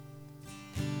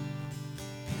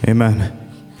Amen.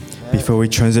 Before we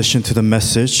transition to the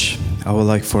message, I would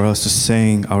like for us to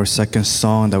sing our second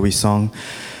song that we sung,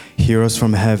 Heroes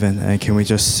from Heaven. And can we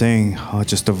just sing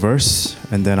just a verse,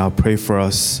 and then I'll pray for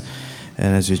us.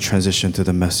 And as we transition to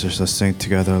the message, let's sing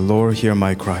together, Lord, hear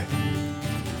my cry.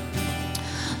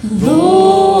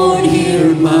 Lord,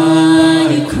 hear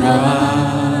my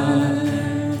cry.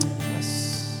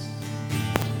 Yes.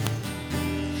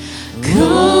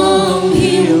 Come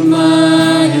heal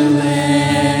my land.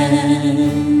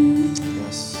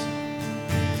 Yes.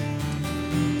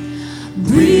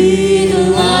 Breathe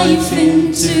life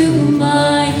into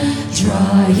my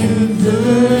dry and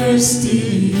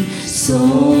thirsty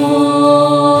soul.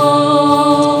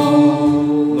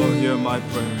 Lord, hear my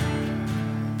prayer.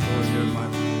 Lord, hear my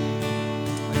prayer.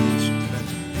 I need you today.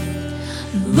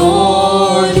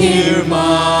 Lord, hear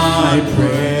my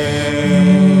prayer.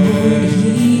 Lord,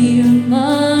 hear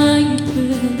my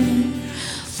prayer.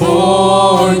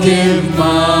 Forgive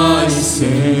my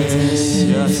sins.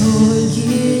 Yes.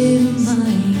 Forgive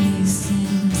my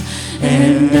sins.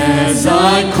 And as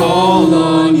I call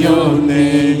on your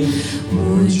name,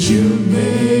 would you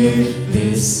make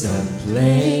this a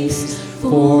place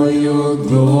for your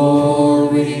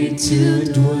glory to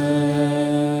dwell?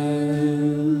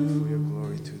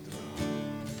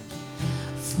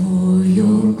 For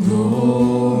your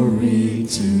glory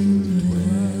to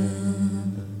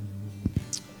dwell.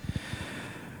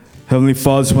 Heavenly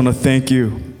Father, I just want to thank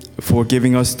you for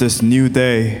giving us this new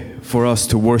day for us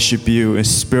to worship you in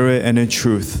spirit and in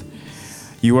truth.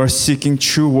 You are seeking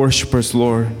true worshipers,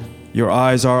 Lord. Your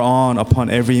eyes are on upon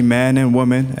every man and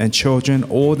woman and children,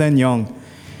 old and young.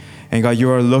 And God, you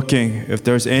are looking if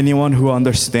there's anyone who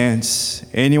understands,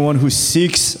 anyone who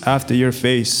seeks after your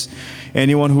face,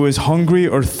 anyone who is hungry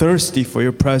or thirsty for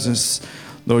your presence,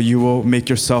 Lord, you will make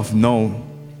yourself known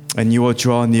and you will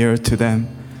draw near to them.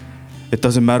 It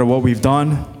doesn't matter what we've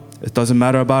done. It doesn't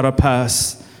matter about our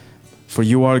past, for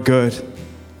you are good.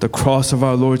 The cross of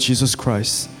our Lord Jesus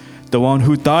Christ, the one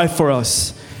who died for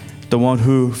us, the one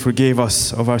who forgave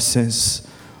us of our sins.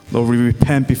 Lord, we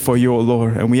repent before you, O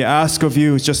Lord, and we ask of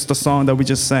you, just the song that we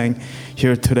just sang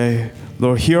here today.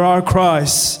 Lord, hear our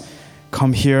cries.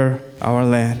 Come hear our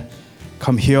land.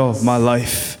 Come heal my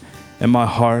life and my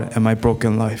heart and my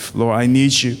broken life. Lord, I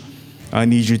need you. I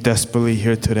need you desperately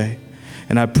here today.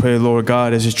 And I pray, Lord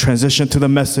God, as you transition to the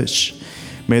message,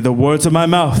 may the words of my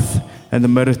mouth and the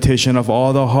meditation of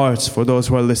all the hearts for those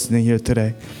who are listening here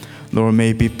today, Lord,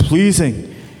 may be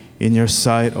pleasing in your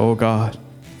sight, O God.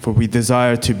 For we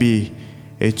desire to be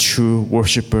a true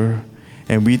worshiper.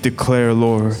 And we declare,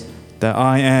 Lord, that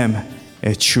I am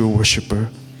a true worshiper.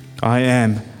 I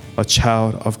am a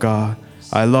child of God.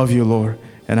 I love you, Lord,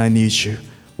 and I need you.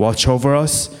 Watch over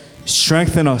us,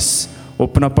 strengthen us,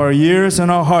 open up our ears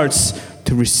and our hearts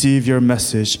to receive your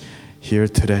message here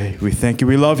today. We thank you,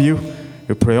 we love you.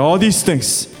 We pray all these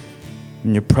things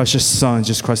in your precious Son,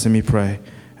 Jesus Christ, and we pray.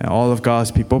 And all of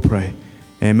God's people pray.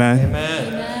 Amen.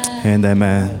 Amen. And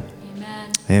amen.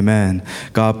 Amen. Amen.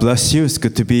 God bless you. It's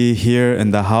good to be here in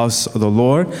the house of the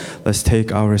Lord. Let's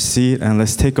take our seat and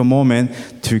let's take a moment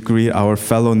to greet our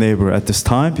fellow neighbor at this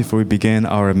time before we begin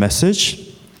our message.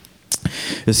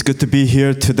 It's good to be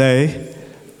here today.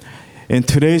 In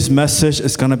today's message,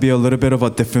 it's going to be a little bit of a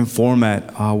different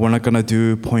format. We're not going to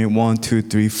do point 1, 2,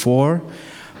 3, 4,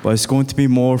 but it's going to be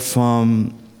more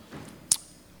from,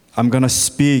 I'm going to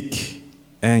speak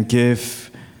and give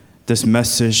this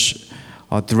message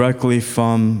directly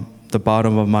from the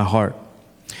bottom of my heart.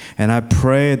 And I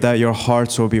pray that your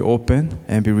hearts will be open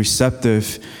and be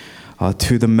receptive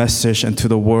to the message and to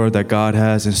the word that God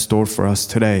has in store for us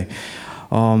today.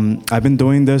 I've been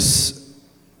doing this.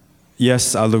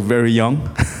 Yes, I look very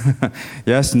young.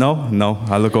 Yes, no,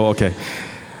 I look okay.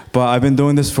 But I've been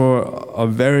doing this for a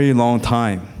very long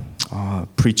time,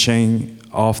 preaching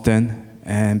often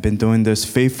and been doing this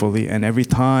faithfully. And every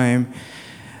time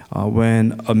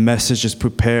when a message is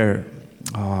prepared,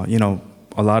 a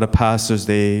lot of pastors,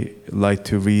 they like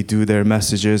to redo their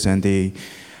messages and they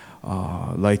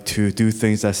like to do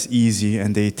things that's easy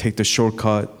and they take the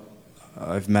shortcut.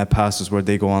 I've met pastors where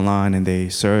they go online and they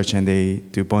search and they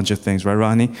do a bunch of things, right,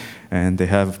 Ronnie? And they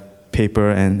have paper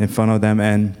and in front of them.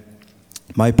 And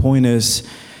my point is,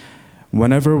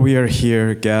 whenever we are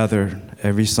here gathered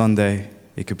every Sunday,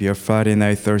 it could be a Friday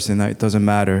night, Thursday night, doesn't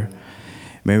matter.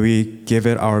 May we give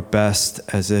it our best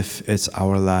as if it's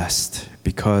our last,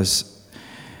 because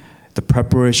the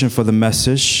preparation for the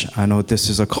message, I know this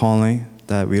is a calling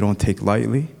that we don't take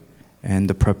lightly, and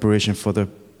the preparation for the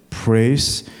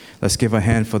praise. Let's give a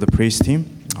hand for the praise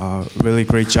team. Really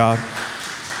great job.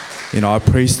 Our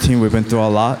praise team, we've been through a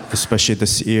lot, especially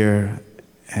this year,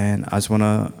 And I just want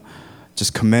to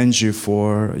just commend you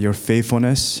for your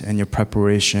faithfulness and your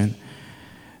preparation.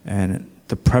 And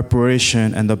the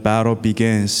preparation and the battle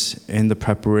begins in the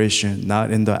preparation,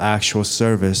 not in the actual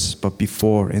service, but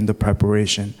before, in the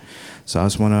preparation. So I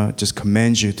just want to just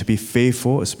commend you to be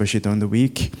faithful, especially during the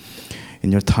week,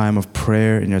 in your time of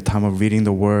prayer, in your time of reading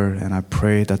the Word. And I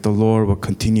pray that the Lord will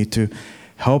continue to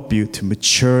help you to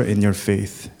mature in your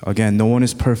faith. Again, no one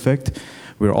is perfect.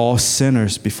 We're all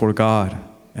sinners before God,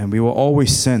 and we will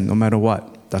always sin no matter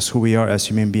what. That's who we are as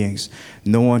human beings.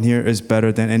 No one here is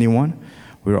better than anyone.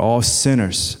 We're all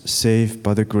sinners saved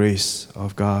by the grace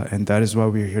of God, and that is why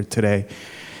we're here today.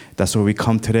 That's why we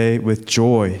come today with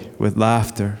joy, with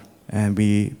laughter, and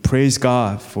we praise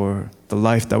God for the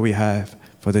life that we have,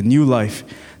 for the new life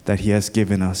that He has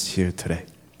given us here today.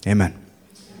 Amen.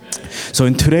 So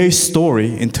in today's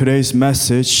story, in today's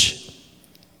message,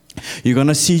 you're going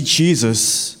to see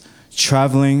Jesus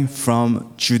traveling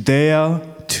from Judea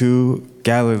to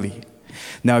Galilee.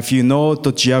 Now, if you know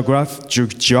the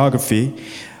geography,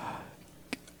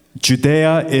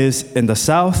 Judea is in the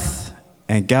south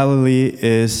and Galilee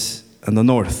is in the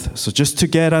north. So just to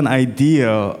get an idea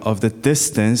of the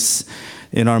distance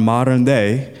in our modern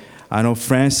day, I know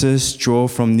Francis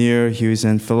drove from he was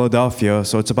in Philadelphia,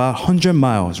 so it's about 100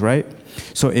 miles, right?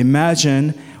 So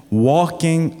imagine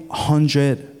walking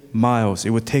 100 miles.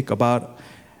 It would take about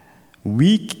a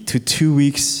week to 2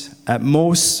 weeks at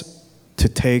most to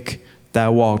take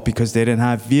that walk because they didn't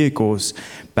have vehicles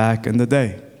back in the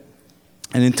day.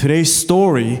 And in today's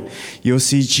story, you'll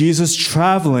see Jesus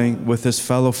traveling with his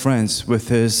fellow friends, with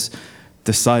his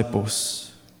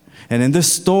disciples. And in this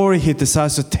story, he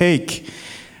decides to take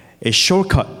a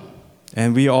shortcut.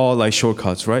 And we all like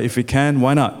shortcuts, right? If we can,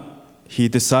 why not? He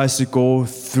decides to go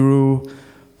through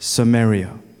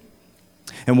Samaria.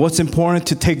 And what's important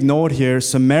to take note here,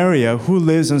 Samaria, who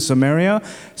lives in Samaria?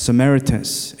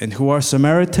 Samaritans. And who are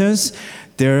Samaritans?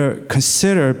 They're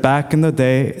considered back in the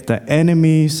day the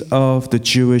enemies of the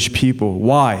Jewish people.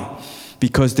 Why?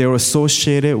 Because they were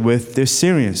associated with the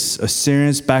Assyrians.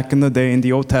 Assyrians back in the day in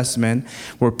the Old Testament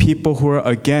were people who were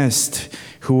against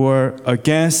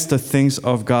the things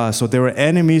of God. So they were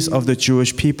enemies of the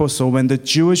Jewish people. So the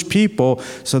Jewish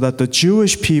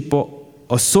people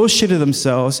associated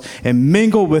themselves and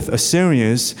mingled with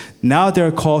Assyrians, now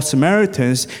they're called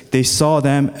Samaritans. They saw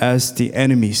them as the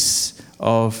enemies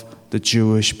of the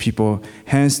Jewish people.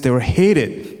 Hence, they were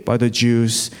hated by the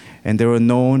Jews, and they were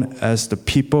known as the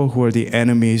people who are the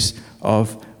enemies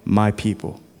of my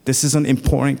people. This is an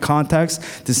important context.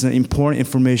 This is an important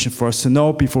information for us to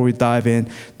know before we dive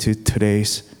into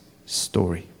today's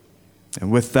story. And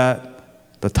with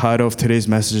that, the title of today's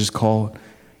message is called,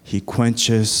 He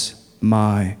Quenches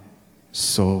My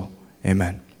Soul.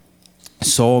 Amen.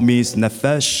 Soul means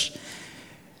nephesh.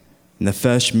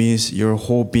 Nephesh means your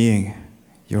whole being,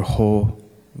 your whole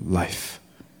life.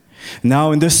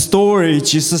 Now in this story,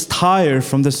 Jesus is tired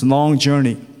from this long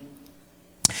journey.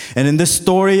 And in this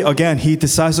story, again, he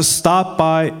decides to stop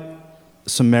by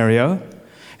Samaria,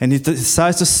 and he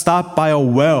decides to stop by a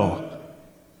well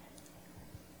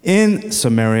in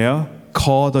Samaria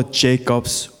called the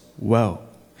Jacob's Well.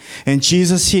 And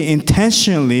Jesus, he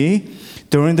intentionally,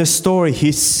 during the story,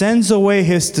 he sends away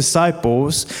his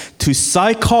disciples to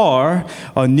Sychar,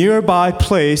 a nearby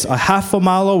place, a half a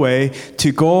mile away,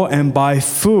 to go and buy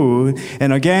food.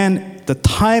 And again, the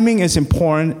timing is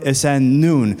important. It's at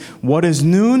noon. What is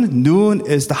noon? Noon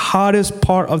is the hottest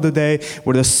part of the day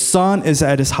where the sun is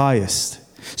at its highest.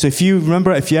 So if you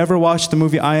ever watched the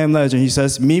movie I Am Legend, he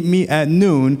says, meet me at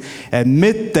noon, at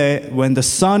midday, when the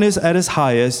sun is at its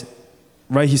highest.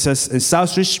 Right, he says in South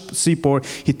Street Seaport,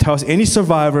 he tells any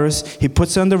survivors, he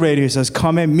puts it on the radio, he says,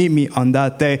 come and meet me on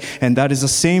that day. And that is the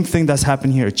same thing that's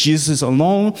happening here. Jesus is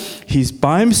alone, he's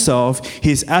by himself,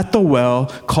 he's at the well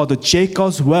called the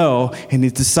Jacob's Well, and he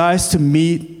decides to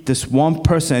meet this one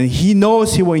person. And he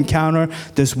knows he will encounter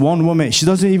this one woman. She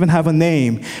doesn't even have a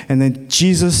name. And then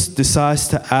Jesus decides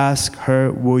to ask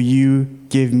her, will you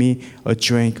give me a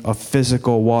drink of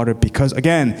physical water? Because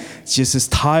again, Jesus is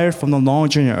tired from the long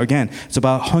journey. Again, it's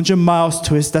about 100 miles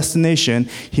to his destination.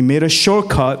 He made a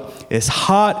shortcut. It's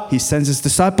hot. He sends his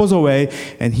disciples away,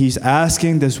 and he's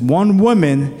asking this one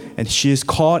woman, and she is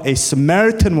called a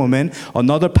Samaritan woman.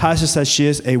 Another passage says she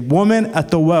is a woman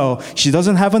at the well. She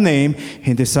doesn't have a name.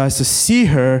 He decides to see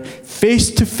her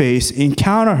face to face,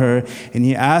 encounter her, and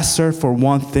he asks her for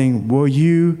one thing: will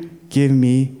you give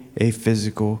me a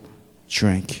physical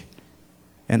drink?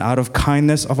 And out of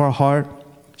kindness of her heart,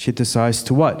 she decides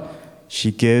to what?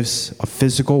 She gives a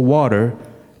physical water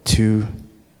to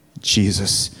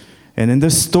Jesus. And in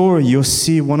this story, you'll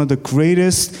see one of the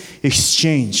greatest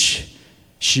exchange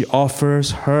She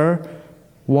offers her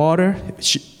water.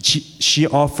 She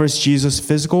offers Jesus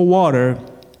physical water.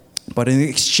 But in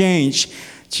exchange,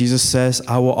 Jesus says,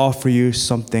 I will offer you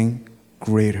something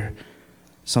greater,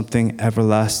 something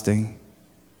everlasting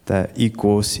that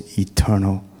equals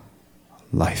eternal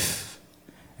life.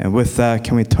 And with that,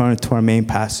 can we turn to our main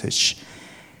passage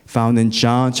found in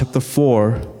John chapter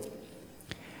 4.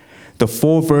 The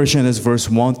full version is verse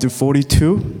 1 through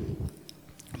 42.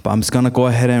 But I'm just going to go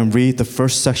ahead and read the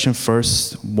first section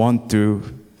first, 1 through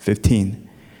 15.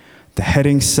 The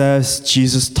heading says,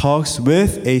 Jesus talks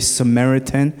with a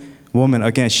Samaritan woman.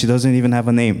 Again, she doesn't even have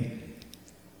a name.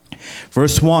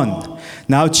 Verse 1.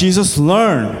 Now Jesus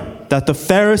learned that the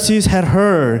Pharisees had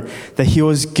heard that he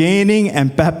was gaining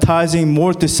and baptizing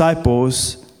more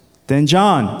disciples than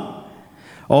John.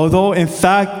 Although, in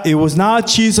fact, it was not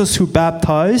Jesus who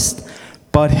baptized,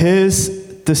 but his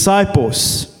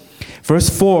disciples. Verse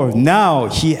 4, now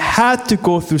he had to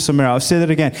go through Samaria. I'll say that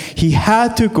again. He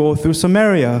had to go through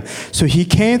Samaria. So he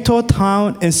came to a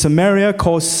town in Samaria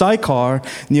called Sychar,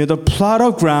 near the plot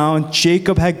of ground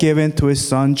Jacob had given to his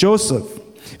son Joseph.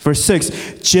 Verse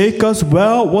 6, Jacob's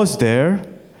well was there,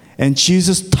 and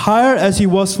Jesus, tired as he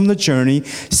was from the journey,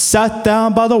 sat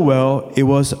down by the well. It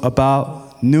was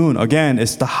about noon. Again,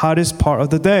 it's the hottest part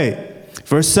of the day.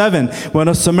 Verse 7, when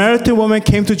a Samaritan woman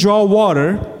came to draw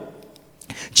water,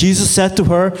 Jesus said to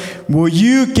her, will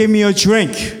you give me a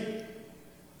drink?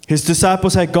 His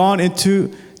disciples had gone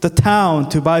into the town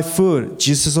to buy food.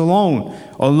 Jesus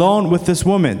alone with this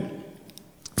woman.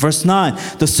 Verse 9,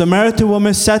 the Samaritan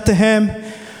woman said to him,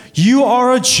 you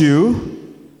are a Jew,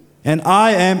 and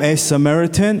I am a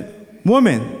Samaritan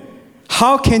woman.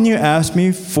 How can you ask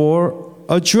me for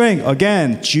a drink?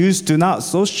 Again, Jews do not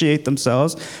associate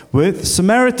themselves with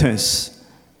Samaritans.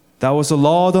 That was the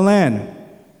law of the land.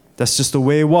 That's just the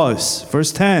way it was.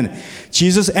 Verse 10,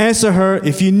 Jesus answered her,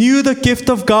 if you knew the gift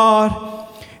of God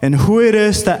and who it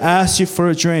is that asks you for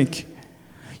a drink,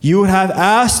 you would have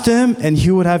asked him and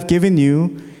he would have given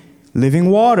you living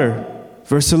water.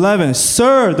 Verse 11,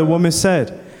 sir, the woman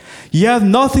said, you have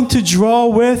nothing to draw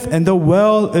with and the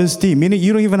well is deep. Meaning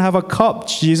you don't even have a cup,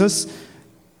 Jesus.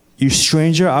 You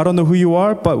stranger, I don't know who you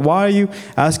are, but why are you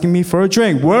asking me for a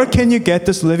drink? Where can you get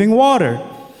this living water?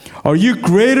 Are you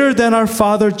greater than our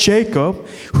father Jacob,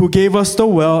 who gave us the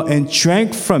well and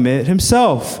drank from it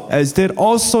himself, as did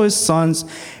also his sons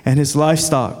and his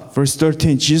livestock? Verse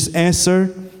 13, Jesus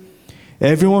answered,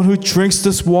 everyone who drinks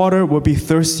this water will be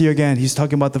thirsty again. He's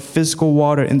talking about the physical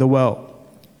water in the well.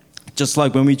 Just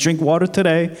like when we drink water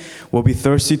today, we'll be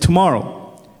thirsty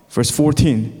tomorrow. Verse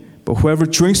 14, but whoever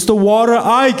drinks the water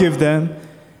I give them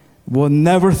will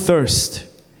never thirst.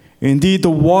 Indeed,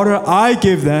 the water I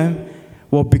give them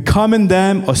will become in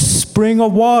them a spring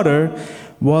of water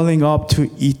welling up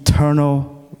to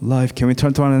eternal life. Can we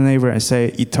turn to our neighbor and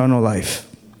say, eternal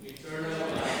life? Eternal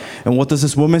life. And what does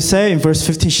this woman say? In verse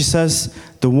 15, she says,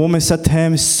 the woman said to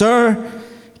him, sir,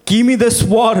 give me this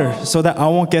water so that I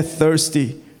won't get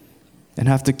thirsty and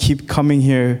have to keep coming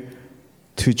here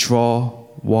to draw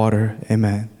water.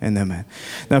 Amen and amen.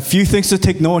 Now, a few things to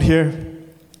take note here.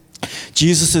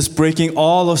 Jesus is breaking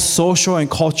all the social and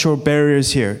cultural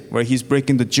barriers here, where he's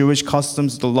breaking the Jewish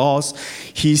customs, the laws.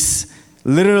 He's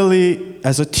literally,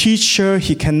 as a teacher,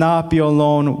 he cannot be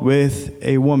alone with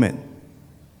a woman.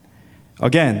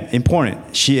 Again,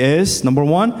 important. She is, number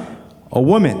one, a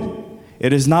woman.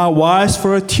 It is not wise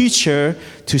for a teacher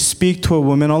to speak to a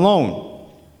woman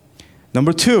alone.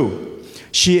 Number two,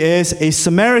 she is a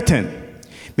Samaritan,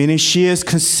 meaning she is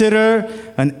considered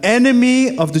an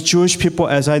enemy of the Jewish people,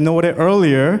 as I noted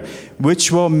earlier,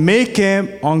 which will make him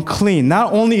unclean.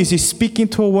 Not only is he speaking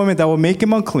to a woman that will make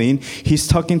him unclean, he's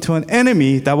talking to an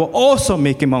enemy that will also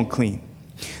make him unclean.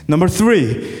 Number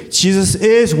three, Jesus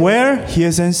is where? He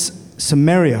is in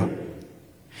Samaria,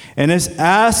 and is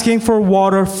asking for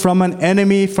water from an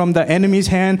enemy, from the enemy's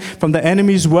hand, from the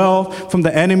enemy's well, from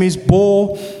the enemy's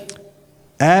bowl,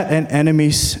 at an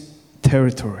enemy's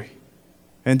territory.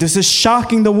 And this is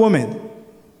shocking the woman.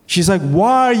 She's like,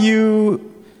 why are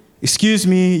you, excuse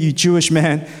me, you Jewish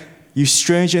man, you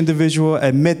strange individual,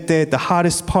 at midday, the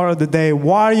hottest part of the day,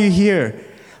 why are you here?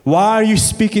 Why are you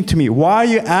speaking to me? Why are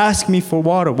you asking me for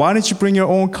water? Why didn't you bring your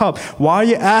own cup? Why are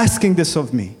you asking this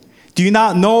of me? Do you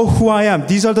not know who I am?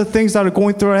 These are the things that are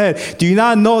going through her head. Do you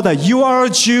not know that you are a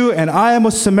Jew and I am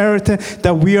a Samaritan,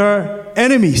 that we are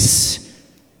enemies?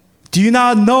 Do you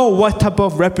not know what type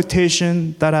of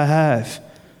reputation that I have?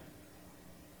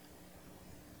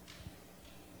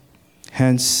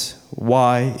 Hence,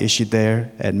 why is she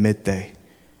there at midday?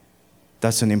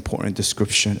 That's an important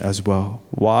description as well.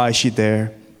 Why is she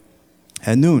there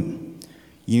at noon?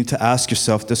 you need to ask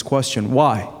yourself this question: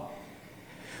 why?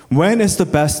 When is the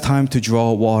best time to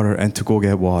draw water and to go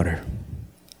get water?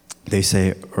 They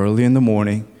say early in the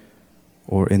morning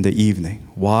or in the evening.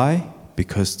 Why?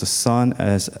 Because the sun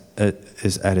is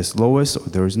at its lowest, or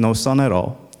there is no sun at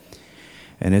all.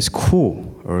 And it's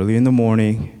cool early in the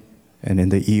morning and in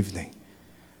the evening.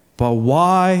 But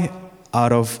why,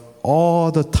 out of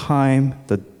all the time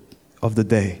of the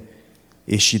day,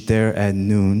 is she there at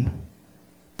noon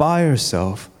by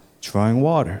herself drawing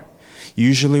water?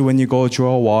 Usually when you go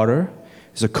draw water,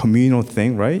 it's a communal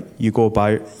thing, right? You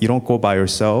don't go by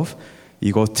yourself.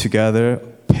 You go together,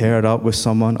 paired up with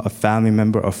someone, a family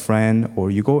member, a friend, or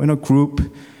you go in a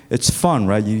group. It's fun,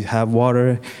 right? You have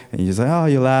water, and you say, oh,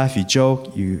 you laugh, you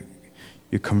joke, you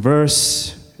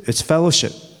converse. It's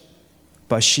fellowship.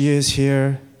 But she is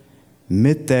here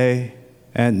midday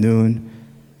at noon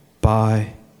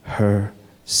by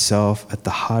herself at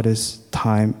the hottest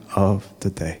time of the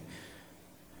day.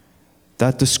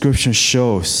 That description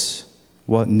shows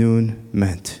what noon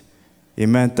meant. It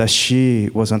meant that she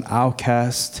was an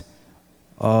outcast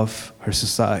of her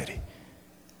society.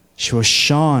 She was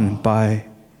shunned by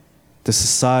the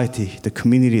society, the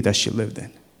community that she lived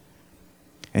in.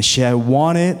 And she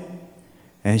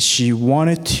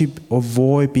wanted to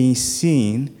avoid being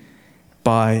seen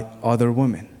by other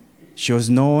women. She was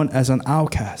known as an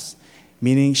outcast,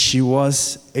 meaning she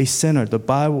was a sinner. The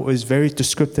Bible is very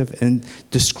descriptive in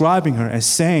describing her as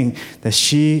saying that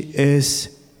she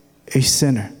is a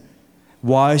sinner.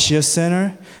 Why is she a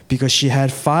sinner? Because she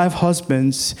had 5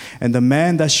 husbands, and the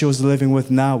man that she was living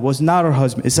with now was not her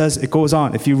husband. It goes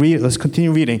on. If you read it, let's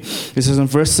continue reading. It says in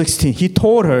verse 16, he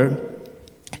told her,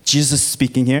 Jesus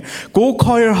speaking here, go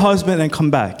call your husband and come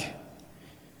back.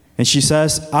 And she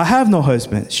says, I have no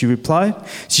husband. She replied.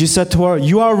 She said to her,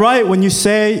 you are right when you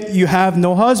say you have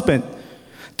no husband.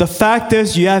 The fact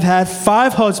is you have had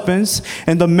 5 husbands,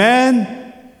 and the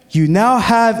man you now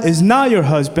have is not your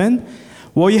husband.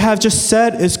 What you have just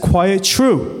said is quite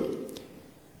true.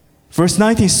 Verse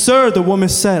 19, sir, the woman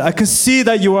said, I can see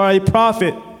that you are a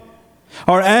prophet.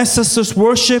 Our ancestors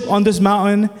worship on this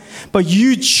mountain, but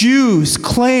you Jews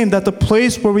claim that the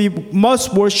place where we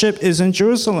must worship is in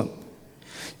Jerusalem.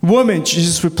 Woman,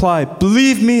 Jesus replied,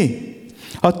 believe me,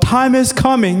 a time is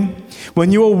coming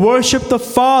when you will worship the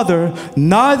Father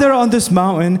neither on this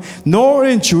mountain nor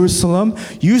in Jerusalem.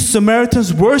 You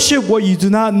Samaritans worship what you do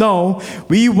not know.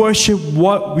 We worship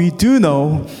what we do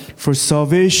know, for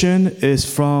salvation is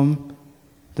from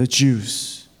the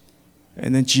Jews.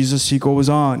 And then Jesus, he goes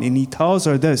on and he tells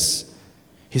her this.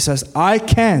 He says, I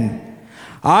can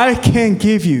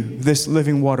give you this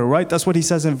living water, right? That's what he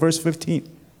says in verse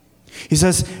 15. He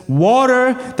says,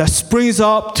 water that springs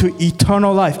up to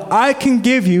eternal life. I can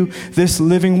give you this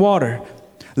living water.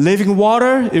 Living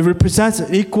water, it represents,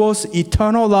 it equals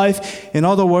eternal life. In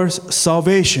other words,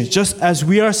 salvation. Just as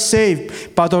we are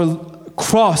saved by the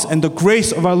cross and the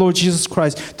grace of our Lord Jesus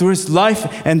Christ, through his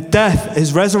life and death,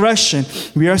 his resurrection,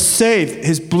 we are saved.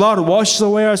 His blood washes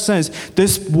away our sins.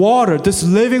 This water, this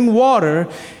living water,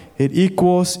 it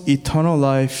equals eternal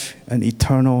life and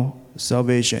eternal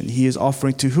salvation. He is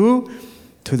offering to who?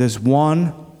 To this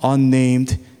one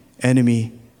unnamed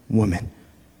enemy woman.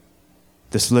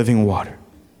 This living water.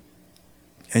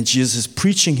 And Jesus is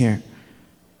preaching here.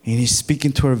 And he's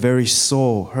speaking to her very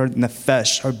soul, her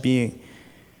nefesh, her being.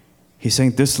 He's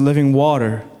saying this living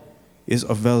water is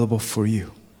available for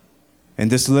you.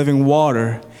 And this living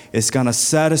water is going to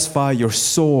satisfy your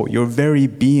soul, your very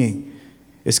being.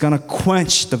 It's going to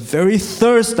quench the very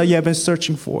thirst that you have been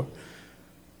searching for.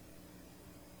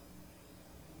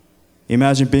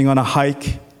 Imagine being on a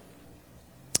hike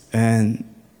and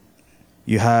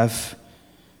you have,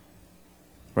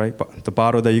 right, the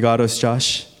bottle that you got us,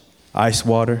 Josh, ice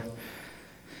water.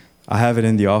 I have it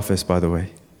in the office, by the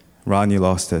way. Ronnie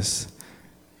lost this.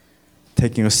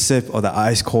 Taking a sip of the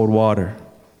ice cold water.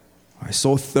 I'm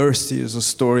so thirsty. There's a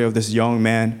story of this young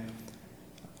man.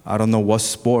 I don't know what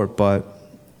sport, but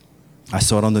I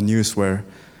saw it on the news where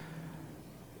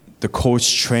the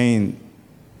coach trained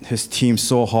his team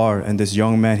so hard, and this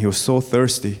young man, he was so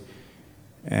thirsty,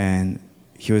 and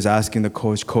he was asking the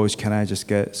coach, can I just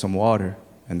get some water?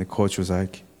 And the coach was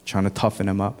like trying to toughen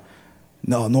him up.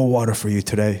 No water for you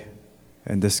today.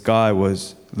 And this guy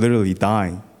was literally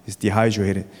dying. He's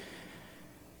dehydrated.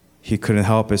 He couldn't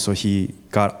help it, so he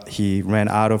ran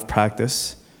out of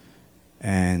practice,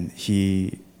 and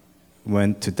he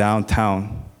went to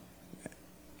downtown.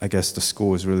 I guess the school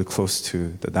was really close to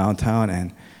the downtown,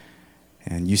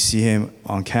 and you see him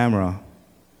on camera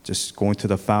just going to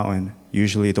the fountain.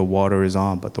 Usually the water is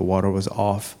on, but the water was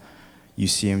off. You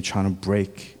see him trying to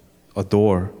break a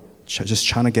door just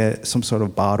trying to get some sort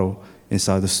of bottle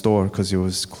inside the store because it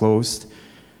was closed.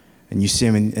 And you see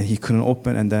him, and he couldn't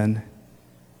open, and then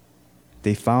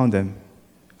they found him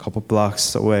a couple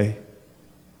blocks away,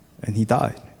 and he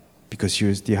died because he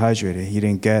was dehydrated. He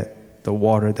didn't get the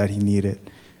water that he needed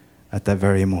at that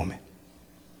very moment.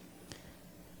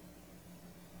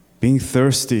 Being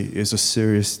thirsty is a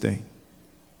serious thing.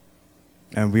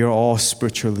 And we are all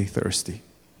spiritually thirsty.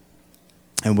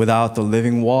 And without the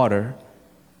living water,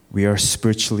 we are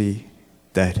spiritually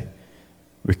dead.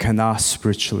 We cannot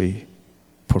spiritually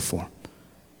perform.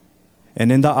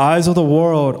 And in the eyes of the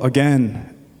world,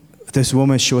 again, this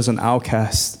woman, she was an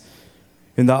outcast.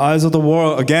 In the eyes of the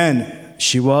world, again,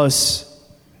 she was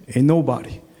a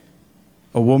nobody.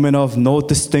 A woman of no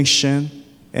distinction.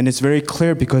 And it's very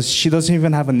clear because she doesn't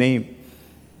even have a name.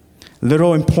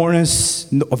 Little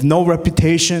importance, of no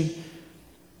reputation.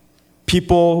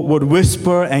 People would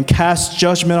whisper and cast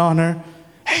judgment on her.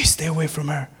 Hey, stay away from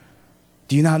her.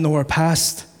 Do you not know her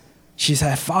past? She's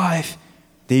had 5.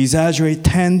 They exaggerate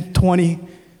 10, 20.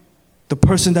 The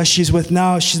person that she's with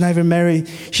now, she's not even married.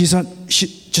 She's a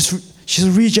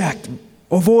reject.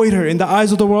 Avoid her. In the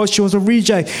eyes of the world, she was a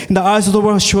reject. In the eyes of the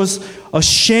world, she was a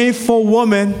shameful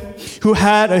woman who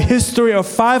had a history of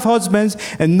 5 husbands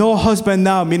and no husband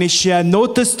now, meaning she had no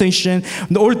distinction,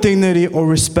 nor dignity or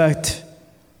respect.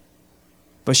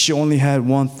 But she only had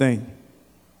one thing.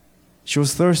 She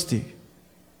was thirsty.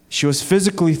 She was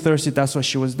physically thirsty. That's why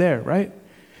she was there, right?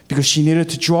 Because she needed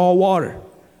to draw water.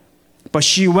 But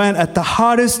she went at the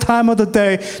hottest time of the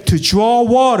day to draw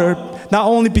water, not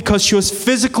only because she was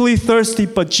physically thirsty,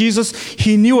 but Jesus,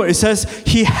 he knew it. It says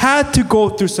he had to go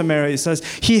through Samaria. It says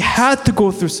he had to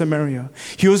go through Samaria.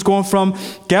 He was going from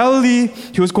Galilee,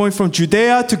 he was going from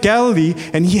Judea to Galilee,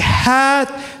 and he had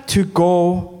to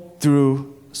go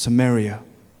through Samaria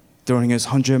during his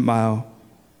 100-mile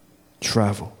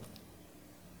travel.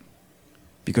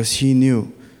 Because he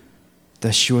knew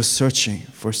that she was searching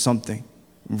for something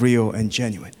real and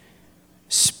genuine.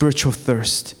 Spiritual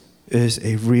thirst is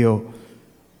a real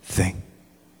thing.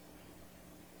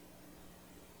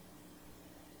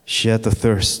 She had the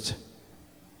thirst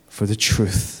for the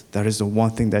truth. That is the one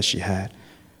thing that she had.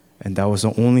 And that was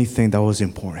the only thing that was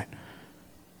important,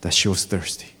 that she was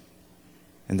thirsty.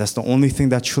 And that's the only thing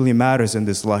that truly matters in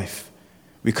this life.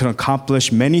 We could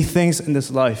accomplish many things in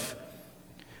this life,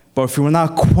 but if we were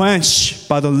not quenched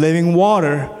by the living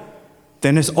water,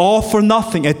 then it's all for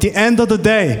nothing. At the end of the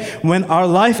day, when our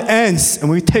life ends and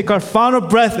we take our final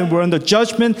breath and we're in the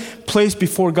judgment place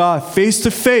before God, face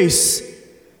to face,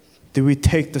 do we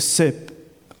take the sip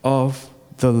of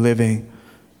the living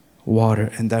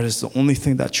water? And that is the only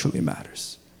thing that truly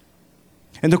matters.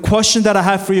 And the question that I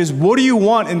have for you is, what do you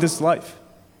want in this life?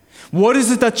 What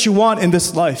is it that you want in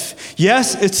this life?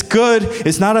 Yes, it's good.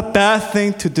 It's not a bad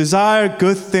thing to desire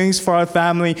good things for our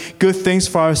family, good things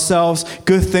for ourselves,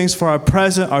 good things for our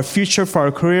present, our future, for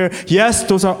our career. Yes,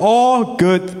 those are all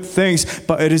good things,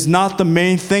 but it is not the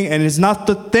main thing, and it is not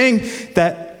the thing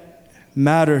that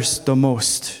matters the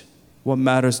most. What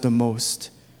matters the most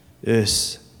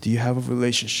is, do you have a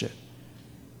relationship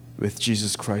with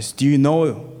Jesus Christ? Do you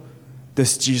know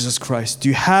this Jesus Christ? Do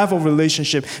you have a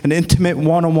relationship, an intimate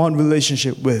one-on-one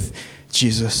relationship with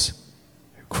Jesus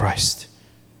Christ?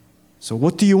 So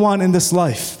what do you want in this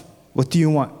life? What do you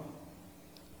want?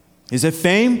 Is it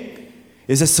fame?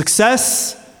 Is it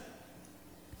success?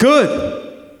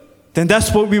 Good. Then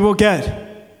that's what we will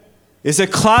get. Is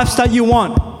it claps that you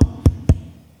want?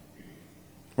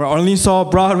 Where Arlene saw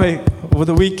Broadway over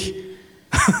the week.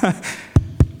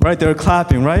 Right, they're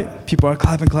clapping, right? People are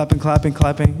clapping, clapping, clapping,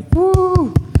 clapping.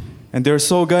 Woo! And they're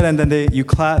so good, and then you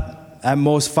clap at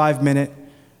most 5 minutes.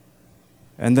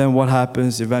 And then what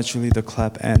happens? Eventually the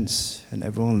clap ends, and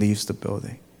everyone leaves the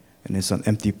building. And it's an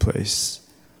empty place.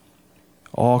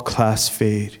 All claps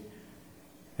fade.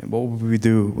 And what will we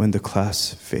do when the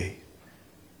claps fade?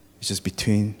 It's just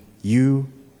between you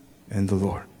and the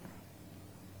Lord.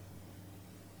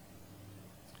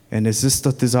 And is this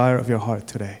the desire of your heart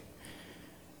today?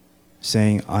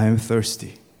 Saying, I am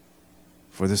thirsty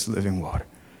for this living water.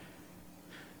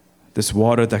 This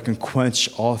water that can quench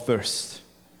all thirst.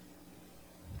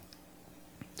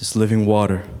 This living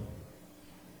water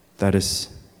that is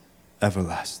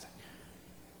everlasting.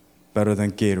 Better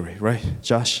than Gatorade, right,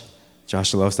 Josh?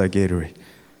 Josh loves that Gatorade.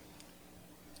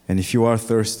 And if you are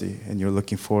thirsty and you're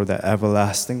looking for that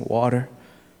everlasting water,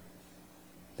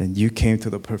 then you came to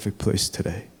the perfect place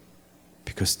today.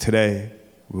 Because today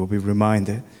we will be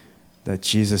reminded that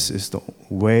Jesus is the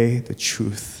way, the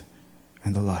truth,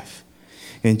 and the life.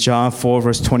 In John 4,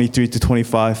 verse 23 to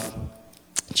 25,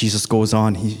 Jesus goes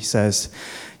on. He says,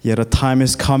 yet a time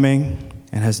is coming,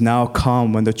 and has now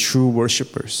come when the true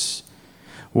worshipers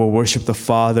will worship the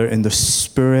Father in the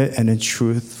Spirit and in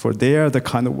truth, for they are the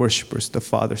kind of worshipers the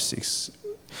Father seeks.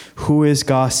 Who is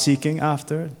God seeking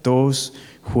after? Those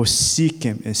who seek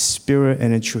Him in spirit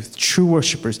and in truth. True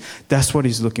worshipers, that's what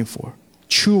He's looking for.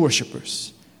 True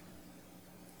worshipers.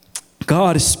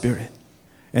 God is spirit,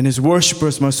 and His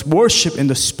worshipers must worship in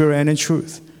the Spirit and in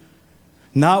truth.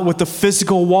 Not with the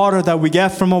physical water that we get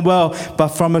from a well, but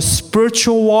from a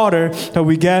spiritual water that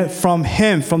we get from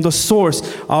Him, from the source,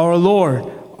 our Lord,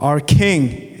 our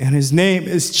King, and His name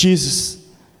is Jesus.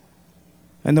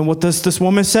 And then what does this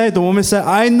woman say? The woman said,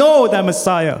 I know that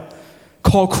Messiah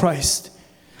called Christ.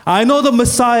 I know the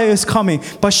Messiah is coming,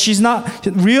 but she's not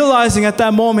realizing at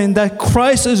that moment that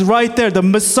Christ is right there. The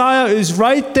Messiah is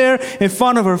right there in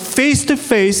front of her, face to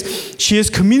face. She is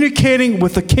communicating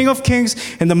with the King of Kings,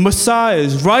 and the Messiah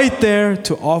is right there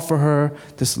to offer her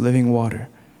this living water.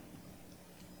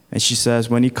 And she says,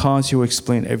 when He comes, He will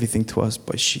explain everything to us,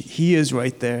 but He is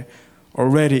right there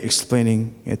already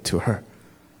explaining it to her.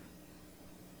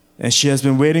 And she has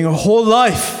been waiting her whole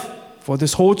life for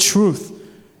this whole truth.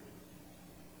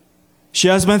 She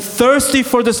has been thirsty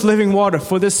for this living water,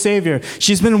 for this Savior.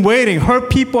 She's been waiting. Her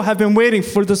people have been waiting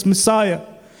for this Messiah.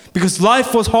 Because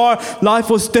life was hard, life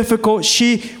was difficult.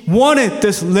 She wanted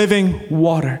this living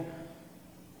water.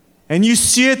 And you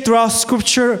see it throughout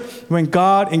Scripture. When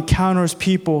God encounters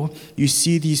people, you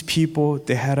see these people,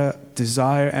 they had a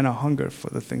desire and a hunger for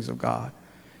the things of God.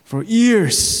 For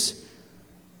years,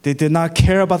 they did not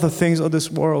care about the things of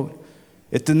this world.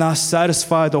 It did not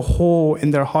satisfy the hole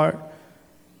in their heart.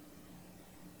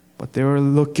 But they were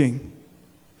looking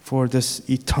for this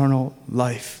eternal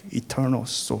life, eternal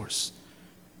source.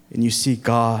 And you see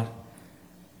God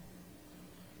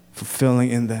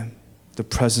fulfilling in them the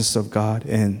presence of God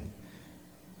in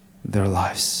their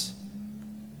lives.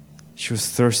 She was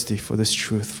thirsty for this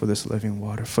truth, for this living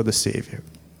water, for the Savior.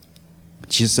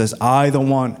 Jesus says, I, the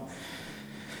one.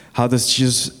 How does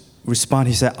Jesus respond?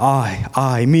 He said,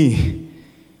 I, me.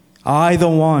 I, the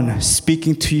one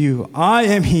speaking to you. I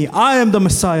am He. I am the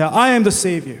Messiah. I am the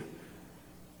Savior.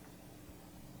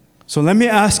 So let me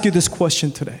ask you this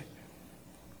question today.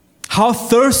 How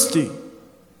thirsty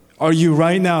are you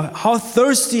right now? How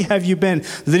thirsty have you been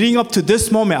leading up to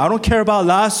this moment? I don't care about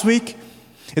last week.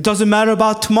 It doesn't matter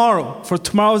about tomorrow, for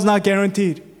tomorrow is not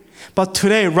guaranteed. But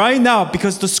today, right now,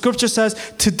 because the Scripture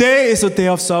says today is a day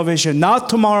of salvation. Not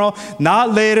tomorrow,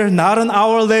 not later, not an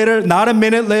hour later, not a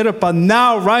minute later, but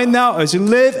now, right now, as you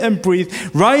live and breathe,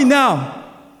 right now,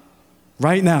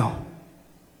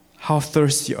 how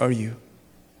thirsty are you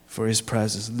for His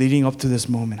presence leading up to this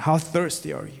moment? How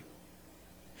thirsty are you?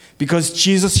 Because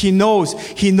Jesus, He knows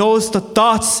the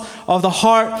thoughts of the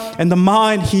heart and the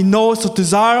mind. He knows the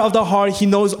desire of the heart. He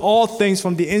knows all things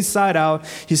from the inside out.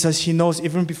 He says He knows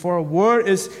even before a word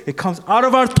it comes out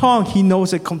of our tongue. He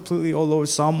knows it completely all over.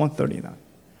 Psalm 139.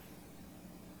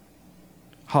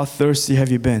 How thirsty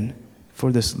have you been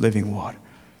for this living water?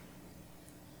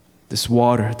 This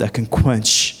water that can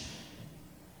quench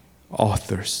all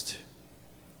thirst.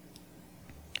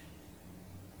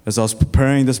 As I was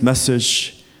preparing this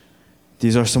message,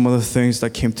 these are some of the things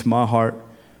that came to my heart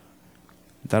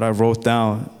that I wrote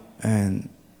down. And,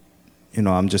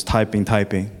 I'm just typing.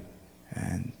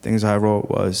 And things I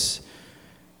wrote was,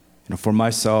 for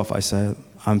myself, I said,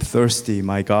 I'm thirsty,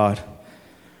 my God.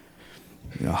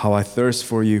 How I thirst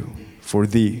for you, for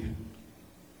Thee.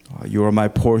 You are my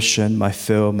portion, my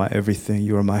fill, my everything.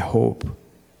 You are my hope.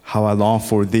 How I long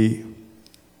for Thee.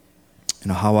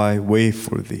 How I wait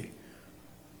for Thee.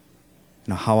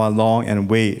 How I long and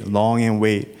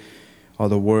wait are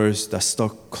the words that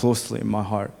stuck closely in my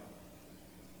heart.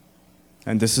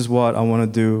 And this is what I want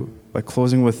to do by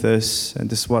closing with this, and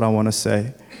this is what I want to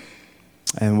say.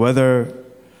 And whether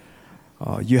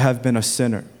you have been a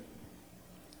sinner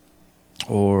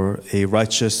or a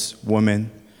righteous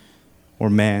woman or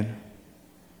man,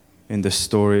 in this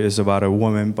story is about a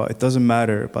woman, but it doesn't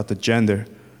matter about the gender,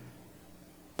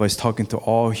 but it's talking to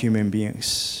all human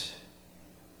beings.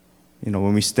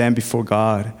 When we stand before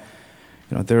God,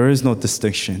 there is no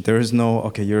distinction. There is no,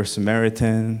 okay, you're a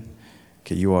Samaritan,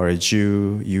 okay, you are a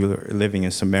Jew, you are living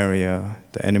in Samaria,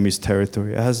 the enemy's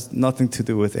territory. It has nothing to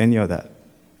do with any of that.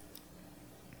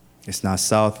 It's not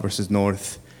south versus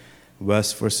north,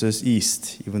 west versus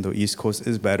east, even though East Coast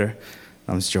is better.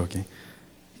 I'm just joking.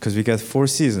 Because we get 4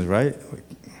 seasons, right?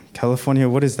 California,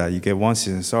 what is that? You get 1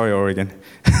 season. Sorry, Oregon.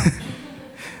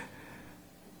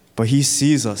 But He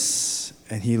sees us.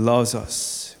 And He loves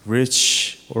us,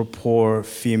 rich or poor,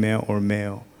 female or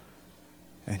male.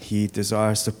 And He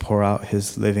desires to pour out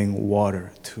His living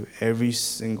water to every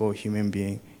single human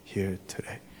being here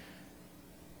today.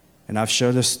 And I've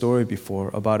shared this story before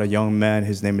about a young man.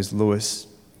 His name is Louis.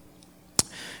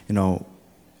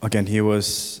 Again, he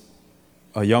was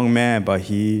a young man, but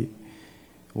he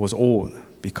was old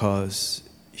because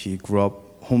he grew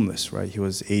up homeless, right? He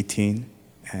was 18,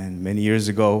 and many years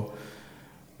ago,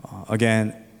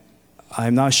 again,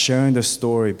 I'm not sharing the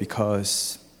story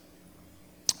because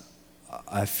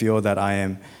I feel that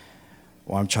I'm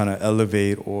trying to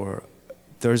elevate, or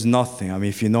there's nothing. I mean,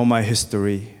 if you know my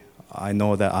history, I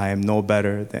know that I am no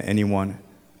better than anyone,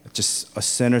 just a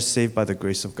sinner saved by the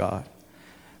grace of God.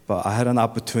 But I had an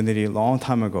opportunity a long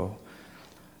time ago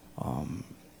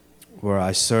where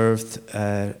I served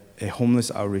at a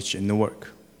homeless outreach in Newark.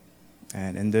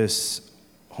 And in this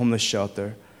homeless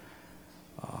shelter,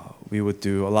 we would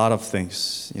do a lot of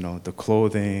things, the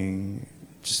clothing,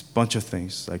 just a bunch of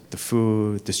things, like the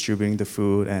food, distributing the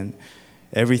food, and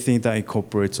everything that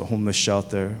incorporates a homeless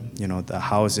shelter, the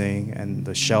housing and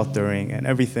the sheltering and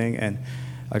everything. And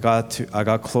I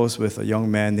got close with a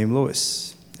young man named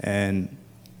Louis. And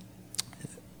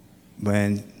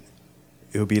when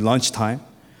it would be lunchtime,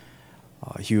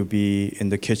 he would be in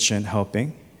the kitchen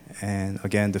helping. And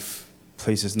again, the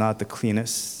place is not the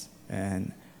cleanest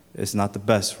and it's not the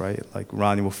best, right? Like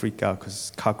Ronnie will freak out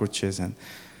because cockroaches and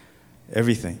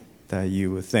everything that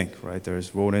you would think, right?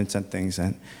 There's rodents and things.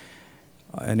 And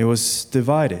it was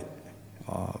divided,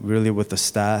 really, with the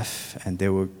staff. And they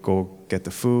would go get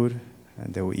the food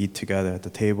and they would eat together at the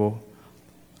table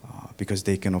because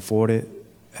they can afford it.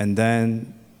 And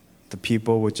then the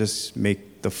people would just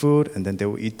make the food, and then they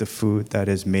would eat the food that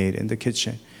is made in the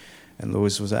kitchen. And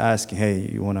Louis was asking, hey,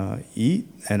 you want to eat?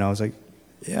 And I was like,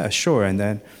 yeah, sure. And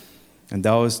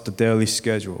that was the daily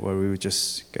schedule where we would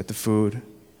just get the food,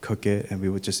 cook it, and we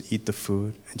would just eat the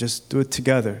food and just do it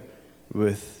together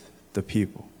with the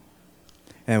people.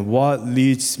 And what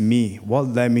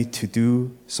led me to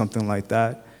do something like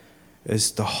that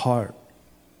is the heart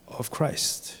of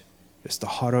Christ. It's the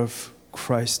heart of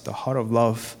Christ, the heart of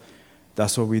love.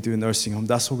 That's what we do in nursing home.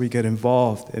 That's what we get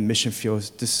involved in mission fields.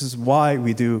 This is why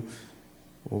we do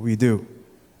what we do.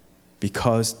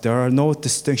 Because there are no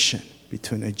distinction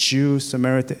between a Jew,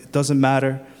 Samaritan. It doesn't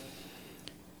matter.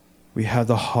 We have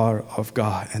the heart of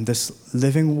God. And this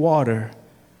living water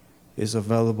is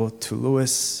available to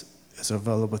Louis, is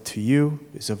available to you,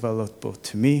 is available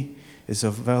to me, is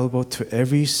available to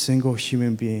every single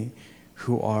human being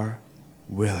who are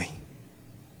willing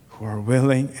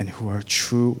and who are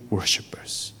true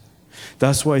worshipers.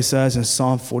 That's what it says in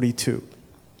Psalm 42.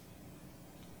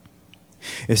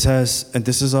 It says, and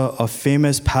this is a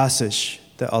famous passage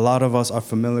that a lot of us are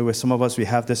familiar with. Some of us, we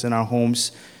have this in our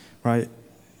homes, right,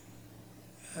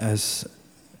 as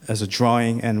a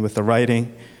drawing and with the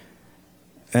writing.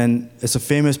 And it's a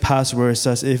famous passage where it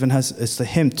says, it's the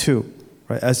hymn too,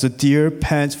 right? As the deer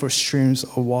pants for streams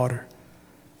of water,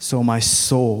 so my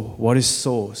soul, what is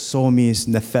soul? Soul means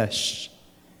nefesh.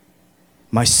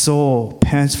 My soul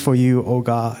pants for you, O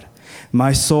God.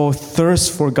 My soul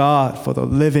thirsts for God, for the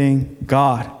living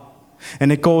God.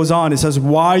 And it goes on. It says,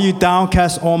 why are you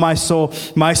downcast, O my soul?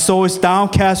 My soul is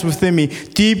downcast within me.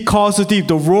 Deep calls to deep.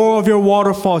 The roar of your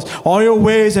waterfalls. All your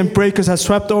waves and breakers have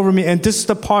swept over me. And this is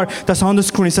the part that's on the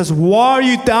screen. It says, why are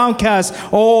you downcast,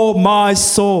 O my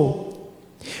soul?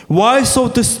 Why so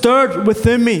disturbed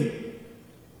within me?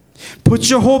 Put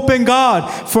your hope in God,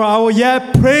 for I will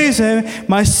yet praise Him,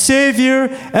 my Savior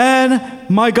and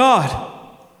my God.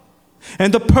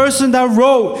 And the person that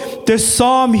wrote this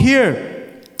psalm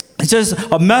here, it says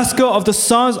a massacre of the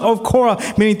sons of Korah,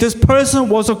 meaning this person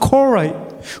was a Korite.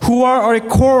 Who are a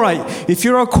Korite? If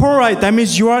you're a Korite, that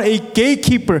means you are a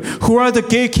gatekeeper. Who are the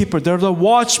gatekeeper? They're the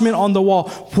watchmen on the wall.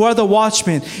 Who are the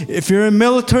watchmen? If you're in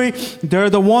military,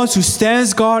 they're the ones who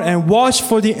stands guard and watch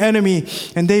for the enemy.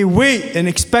 And they wait in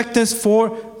expectance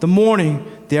for the morning.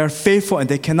 They are faithful and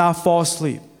they cannot fall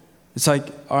asleep. It's like,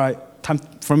 all right, time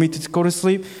for me to go to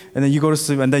sleep. And then you go to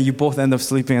sleep and then you both end up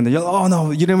sleeping. And then you're like, oh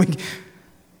no, you didn't wake.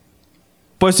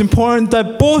 But it's important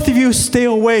that both of you stay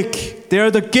awake. They are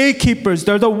the gatekeepers.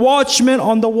 They're the watchmen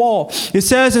on the wall. It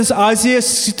says in Isaiah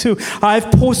 62, I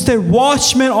have posted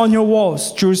watchmen on your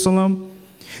walls, Jerusalem.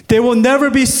 They will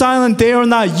never be silent day or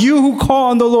night. You who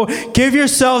call on the Lord, give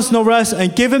yourselves no rest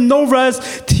and give Him no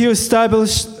rest till you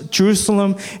establish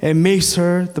Jerusalem and makes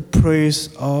her the praise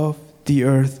of the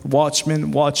earth. Watchmen,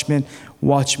 watchmen,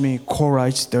 watchmen,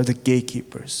 Korites, they're the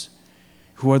gatekeepers.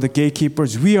 Who are the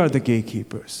gatekeepers? We are the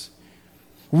gatekeepers.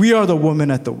 We are the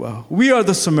woman at the well. We are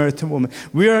the Samaritan woman.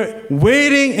 We are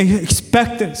waiting in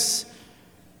expectance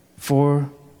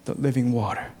for the living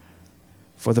water,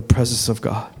 for the presence of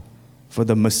God, for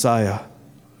the Messiah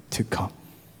to come.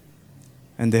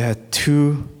 And they had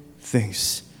two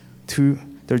things. There's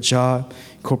Their job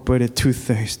incorporated two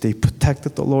things. They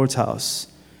protected the Lord's house.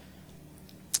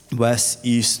 West,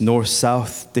 east, north,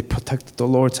 south, they protected the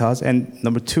Lord's house. And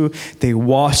number two, they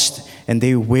watched and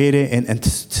they waited in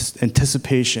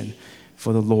anticipation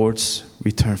for the Lord's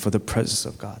return, for the presence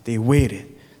of God. They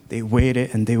waited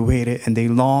and they waited and they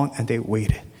longed and they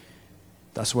waited.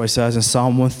 That's why it says in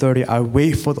Psalm 130, I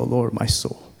wait for the Lord, my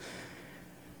soul.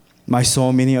 My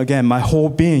soul, meaning again, my whole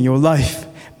being, your life.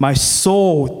 My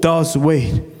soul does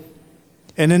wait.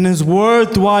 And in His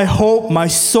word do I hope. My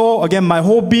soul, again, my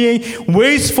whole being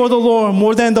waits for the Lord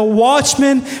more than the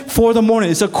watchman for the morning.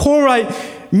 It's a Korite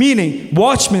meaning,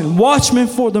 watchman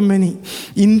for the morning.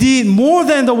 Indeed, more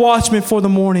than the watchman for the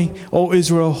morning, O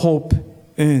Israel, hope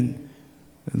in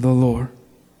the Lord.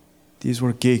 These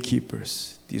were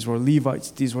gatekeepers. These were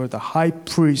Levites. These were the high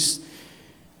priests,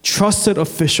 trusted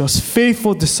officials,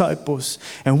 faithful disciples.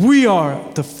 And we are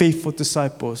the faithful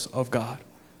disciples of God.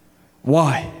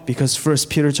 Why? Because 1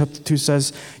 Peter chapter 2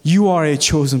 says, you are a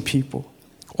chosen people,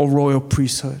 a royal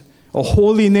priesthood, a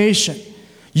holy nation.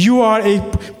 You are a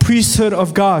priesthood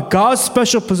of God, God's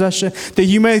special possession, that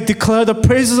you may declare the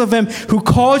praises of Him who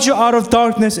called you out of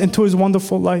darkness into His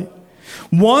wonderful light.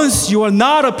 Once you are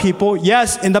not a people,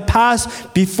 yes, in the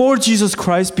past, before Jesus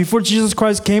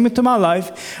Christ came into my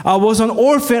life, I was an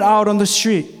orphan out on the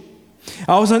street.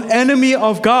 I was an enemy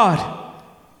of God.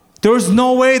 There was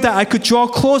no way that I could draw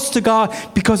close to God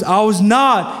because I was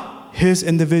not His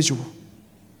individual.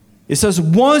 It says,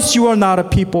 once you are not a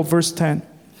people, verse 10.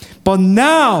 But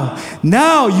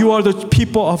now you are the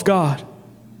people of God.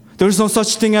 There's no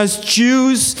such thing as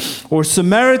Jews or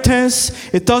Samaritans.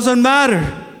 It doesn't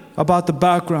matter about the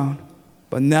background.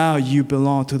 But now you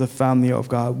belong to the family of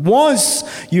God. Once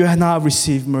you had not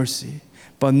received mercy,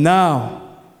 but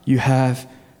now you have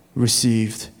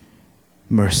received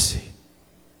mercy.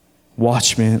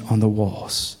 Watchmen on the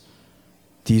walls.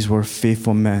 These were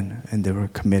faithful men, and they were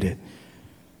committed.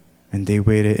 And they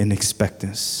waited in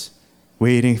expectancy,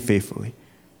 waiting faithfully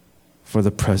for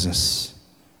the presence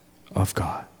of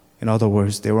God. In other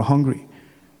words, they were hungry.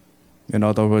 In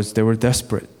other words, they were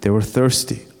desperate. They were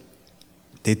thirsty.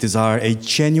 They desired a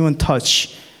genuine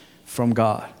touch from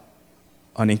God,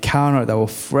 an encounter that will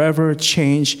forever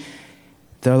change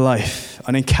their life.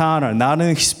 An encounter, not an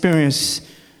experience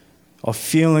of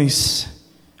feelings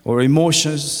or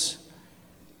emotions,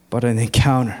 but an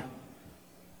encounter.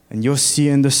 And you'll see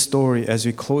in the story, as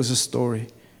we close the story,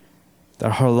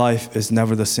 that her life is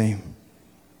never the same.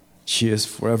 She is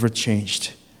forever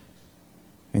changed.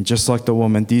 And just like the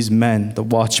woman, these men, the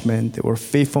watchmen, they were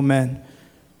faithful men,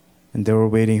 and they were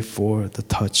waiting for the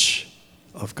touch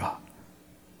of God.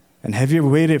 And have you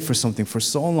waited for something for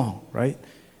so long, right?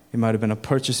 It might have been a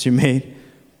purchase you made.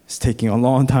 It's taking a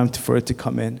long time for it to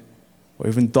come in. Or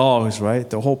even dogs, right?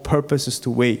 The whole purpose is to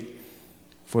wait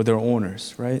for their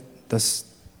owners, right? That's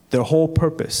their whole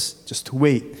purpose, just to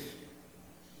wait.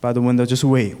 By the window, just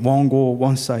wait. One goal,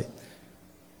 one sight.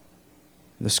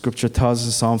 The scripture tells us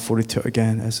in Psalm 42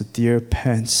 again, as a deer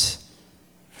pants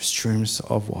for streams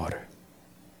of water,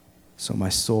 so my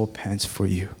soul pants for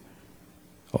you,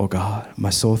 oh God. My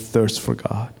soul thirsts for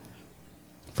God.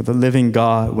 For the living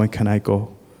God, when can I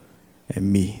go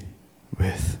and meet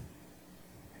with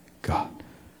God?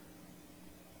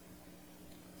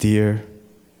 Dear,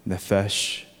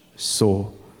 nefesh,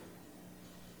 soul,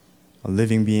 a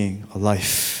living being, a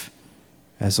life.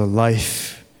 As a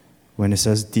life, when it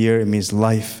says dear, it means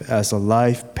life. As a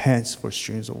life pants for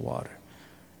streams of water.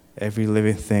 Every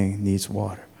living thing needs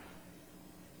water.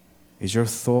 Is your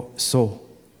soul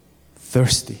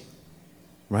thirsty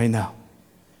right now?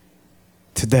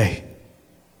 Today?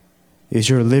 Is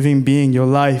your living being, your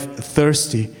life,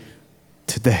 thirsty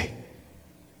today?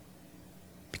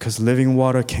 Because living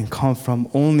water can come from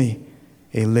only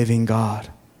a living God.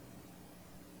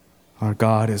 Our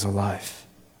God is alive,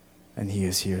 and He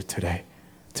is here today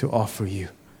to offer you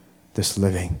this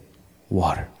living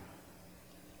water.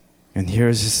 And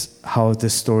here's how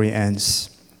this story ends.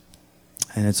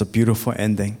 And it's a beautiful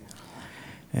ending.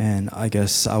 And I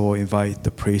guess I will invite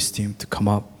the praise team to come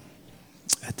up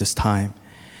at this time.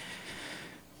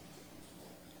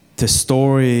 The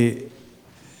story,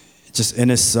 just in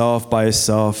itself, by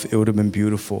itself, it would have been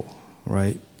beautiful,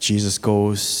 right? Jesus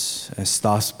goes and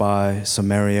stops by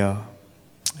Samaria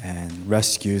and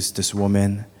rescues this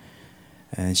woman.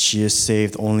 And she is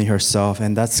saved only herself.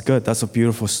 And that's good. That's a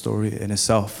beautiful story in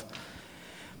itself.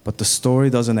 But the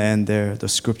story doesn't end there. The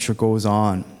scripture goes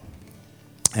on.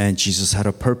 And Jesus had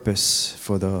a purpose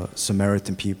for the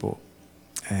Samaritan people.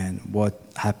 And what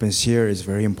happens here is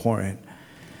very important.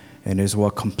 And is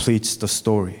what completes the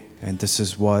story. And this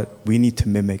is what we need to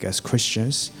mimic as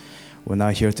Christians. We're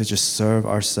not here to just serve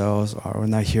ourselves, or we're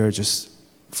not here just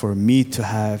for me to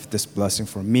have this blessing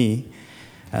for me.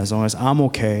 As long as I'm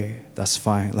okay, that's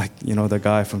fine. Like, the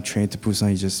guy from Train to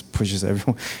Busan, he just pushes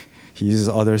everyone. He uses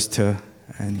others to,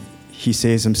 and he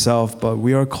saves himself. But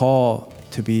we are called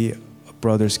to be a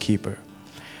brother's keeper.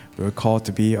 We are called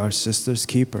to be our sister's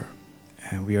keeper.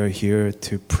 And we are here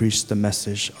to preach the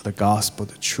message of the gospel,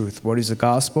 the truth. What is the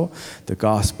gospel? The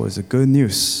gospel is the good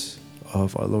news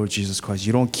of our Lord Jesus Christ.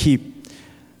 You don't keep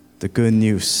the good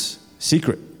news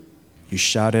secret. You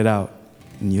shout it out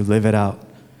and you live it out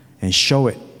and show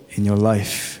it in your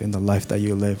life, in the life that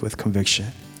you live with conviction.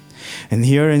 And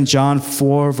here in John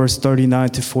 4, verse 39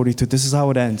 to 42, this is how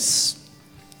it ends.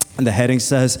 And the heading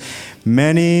says,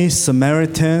 many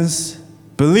Samaritans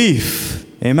believe.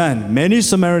 Amen. Many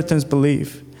Samaritans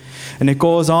believe. And it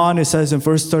goes on, it says in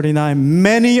verse 39,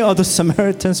 many of the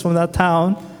Samaritans from that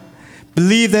town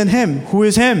believed in him. Who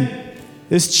is him?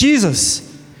 It's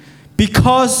Jesus.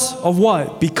 Because of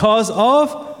what? Because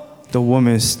of the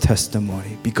woman's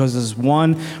testimony. Because there's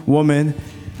one woman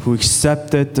who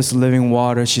accepted this living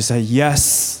water. She said,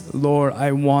 yes, Lord,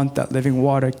 I want that living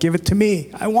water. Give it to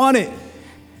me. I want it.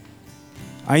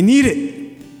 I need it.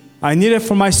 I need it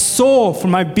for my soul, for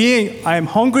my being. I am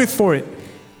hungry for it.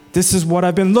 This is what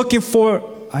I've been looking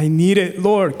for. I need it.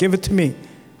 Lord, give it to me.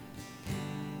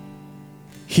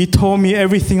 He told me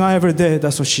everything I ever did.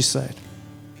 That's what she said.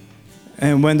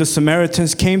 And when the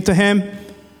Samaritans came to him,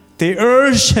 they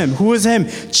urged him. Who is him?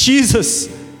 Jesus.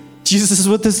 Jesus is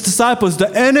with his disciples, the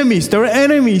enemies. They were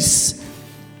enemies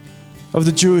of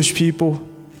the Jewish people.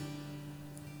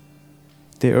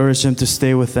 They urged him to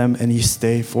stay with them, and he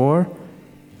stayed for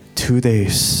 2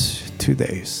 days. 2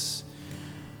 days.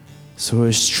 So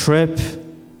his trip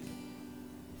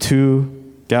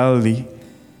to Galilee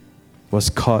was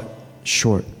cut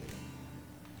short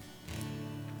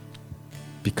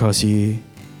because he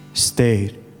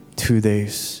stayed 2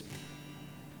 days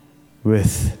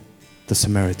with the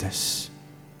Samaritans.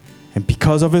 And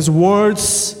because of his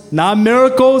words, not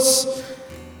miracles,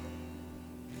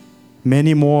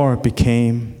 many more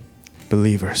became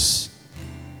believers.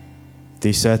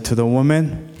 They said to the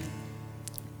woman,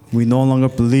 we no longer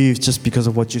believe just because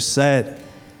of what you said.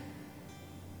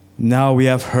 Now we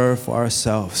have heard for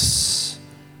ourselves.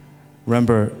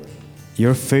 Remember,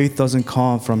 your faith doesn't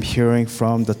come from hearing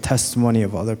from the testimony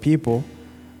of other people.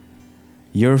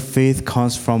 Your faith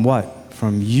comes from what?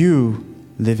 From you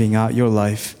living out your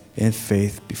life in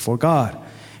faith before God.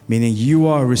 Meaning you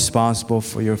are responsible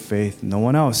for your faith, no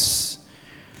one else.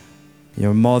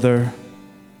 Your mother,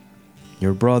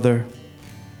 your brother,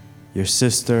 your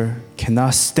sister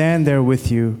cannot stand there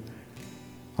with you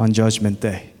on Judgment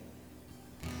Day.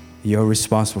 You're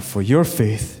responsible for your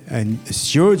faith, and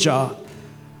it's your job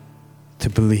to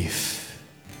believe.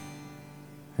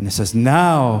 And it says,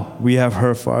 now we have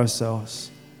heard for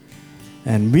ourselves.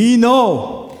 And we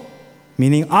know,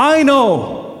 meaning I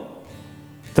know,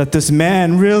 that this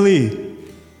man really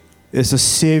is the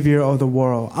Savior of the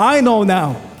world. I know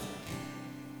now.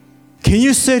 Can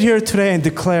you sit here today and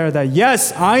declare that,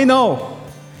 yes, I know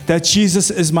that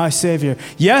Jesus is my Savior.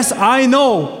 Yes, I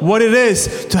know what it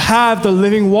is to have the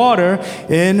living water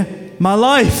in my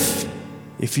life.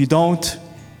 If you don't,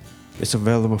 it's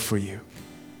available for you.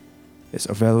 It's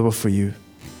available for you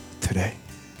today.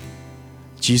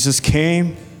 Jesus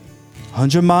came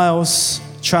 100 miles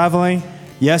traveling.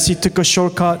 Yes, he took a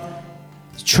shortcut.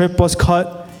 The trip was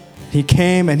cut. He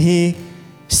came and he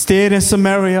stayed in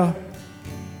Samaria.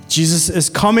 Jesus is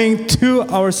coming to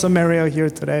our Samaria here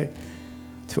today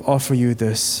to offer you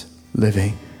this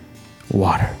living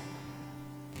water.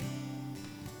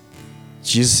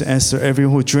 Jesus answered,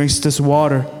 everyone who drinks this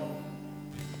water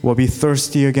will be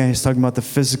thirsty again. He's talking about the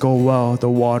physical well, the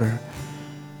water.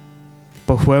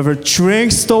 But whoever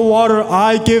drinks the water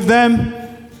I give them,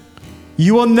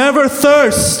 you will never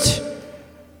thirst.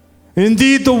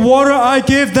 Indeed, the water I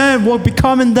give them will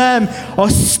become in them a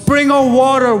spring of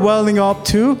water welling up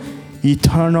to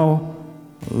eternal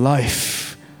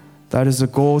life. That is the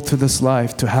goal to this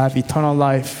life, to have eternal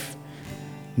life.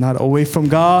 Not away from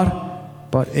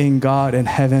God, but in God, in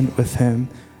heaven with Him.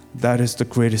 That is the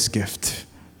greatest gift.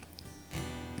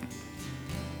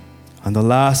 On the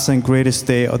last and greatest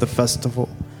day of the festival,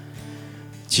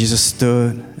 Jesus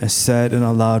stood and said in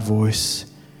a loud voice,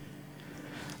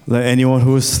 let anyone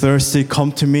who is thirsty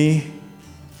come to me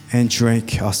and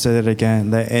drink. I'll say that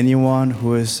again. Let anyone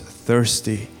who is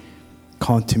thirsty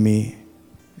come to me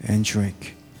and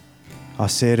drink. I'll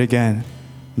say it again.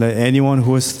 Let anyone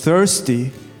who is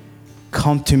thirsty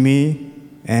come to me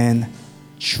and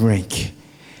drink.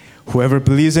 Whoever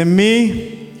believes in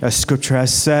me, as Scripture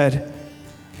has said,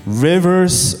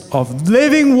 rivers of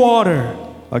living water,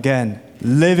 again,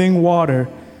 living water,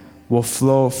 will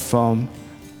flow from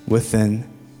within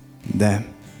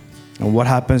them. And what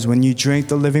happens when you drink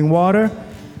the living water?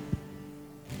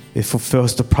 It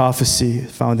fulfills the prophecy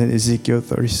found in Ezekiel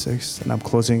 36. And I'm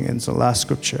closing in the last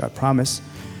scripture, I promise.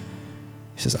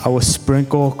 He says, I will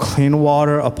sprinkle clean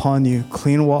water upon you,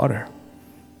 clean water,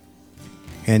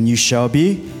 and you shall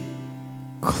be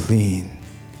clean.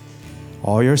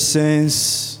 All your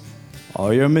sins,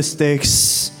 all your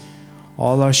mistakes,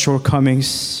 all our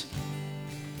shortcomings,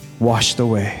 washed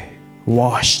away,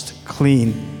 washed,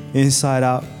 clean, inside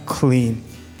out, clean.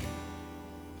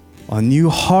 A new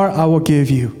heart I will give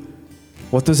you.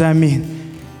 What does that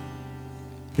mean?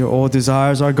 Your old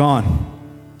desires are gone.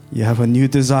 You have a new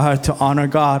desire to honor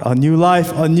God, a new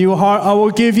life, a new heart I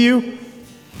will give you,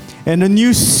 and a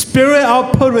new spirit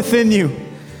I'll put within you.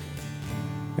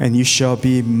 And you shall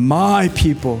be my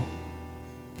people.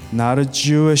 Not a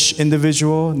Jewish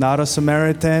individual, not a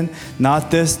Samaritan,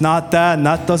 not this, not that,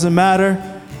 not doesn't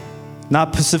matter.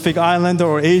 Not Pacific Islander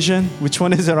or Asian. Which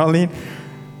one is it, Arlene?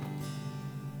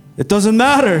 It doesn't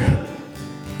matter.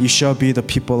 You shall be the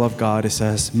people of God. It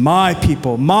says, my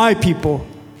people,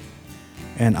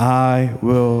 and I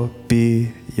will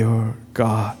be your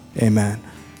God. Amen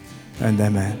and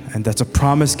amen. And that's a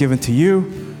promise given to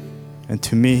you and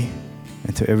to me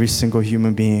and to every single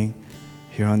human being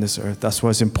here on this earth. That's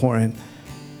why it's important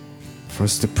for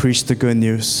us to preach the good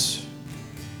news,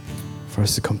 for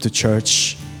us to come to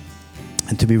church,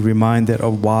 and to be reminded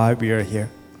of why we are here.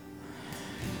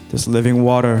 This living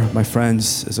water, my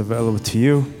friends, is available to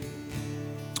you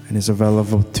and is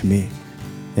available to me.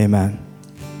 Amen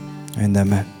and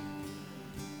amen.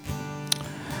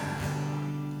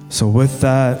 So with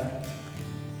that,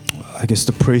 I guess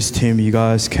the praise team, you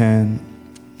guys can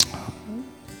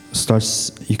start.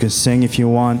 You can sing if you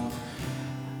want.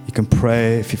 You can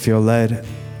pray if you feel led.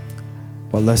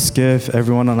 But let's give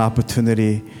everyone an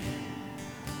opportunity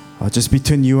just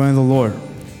between you and the Lord.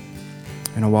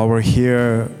 While we're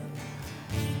here,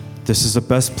 this is the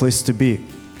best place to be.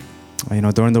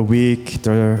 During the week,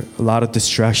 there are a lot of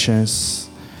distractions,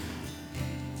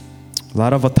 a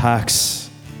lot of attacks.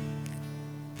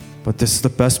 But this is the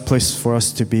best place for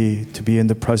us to be in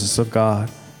the presence of God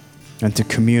and to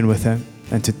commune with Him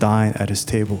and to dine at His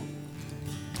table.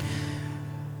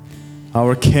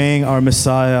 Our King, our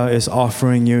Messiah, is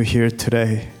offering you here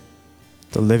today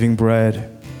the living bread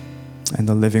and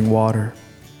the living water.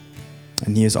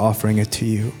 And He is offering it to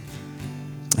you.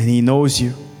 And He knows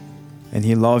you, and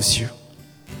He loves you,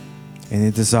 and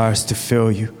He desires to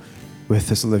fill you with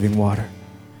His living water.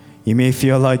 You may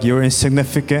feel like you're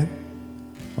insignificant,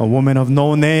 a woman of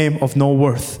no name, of no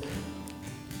worth.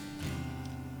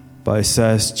 But it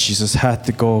says Jesus had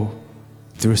to go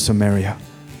through Samaria.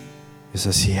 It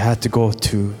says He had to go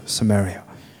to Samaria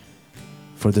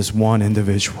for this one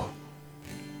individual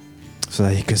so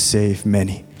that He could save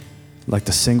many, like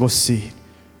the single seed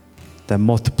that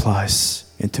multiplies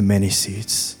into many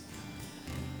seeds.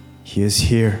 He is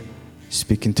here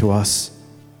speaking to us.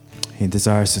 He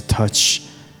desires to touch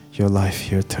your life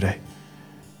here today.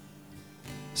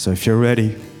 So if you're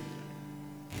ready,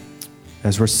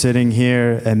 as we're sitting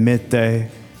here at midday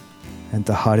and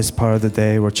the hottest part of the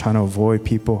day, we're trying to avoid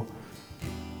people.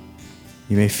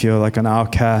 You may feel like an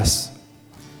outcast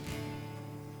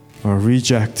or a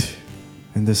reject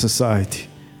in this society.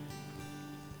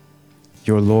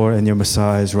 Your Lord and your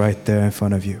Messiah is right there in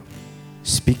front of you,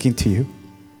 speaking to you.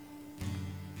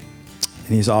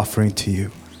 And He's offering to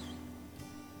you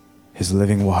His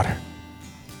living water.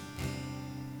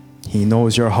 He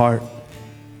knows your heart.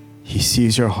 He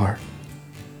sees your heart.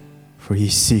 For He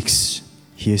is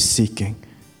seeking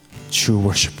true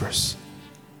worshipers.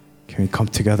 Can we come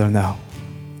together now?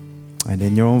 And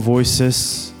in your own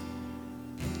voices,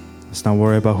 let's not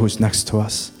worry about who's next to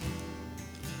us.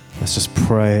 Let's just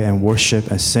pray and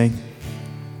worship and sing.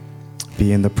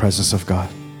 Be in the presence of God.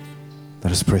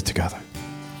 Let us pray together.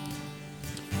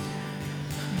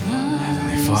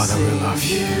 Heavenly Father, we love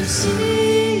you. Just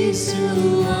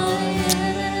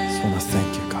want to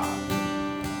thank you, God.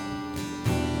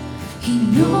 He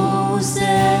knows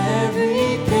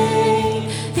every pain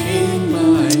in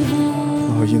my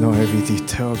heart. Lord, you know every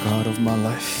detail, God, of my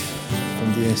life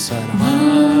from the inside out.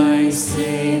 My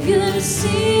Savior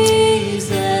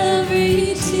sees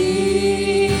every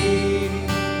tear.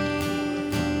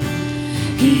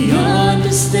 He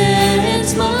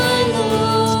understands my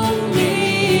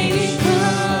lonely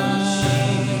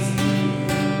cries.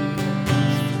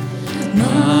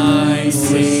 My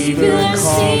Savior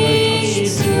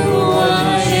sees who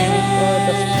I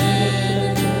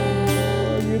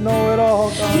am. You know it all,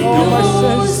 God. He All my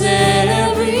knows sins.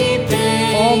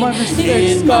 my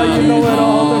mistakes, God. You know it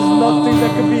all. There's nothing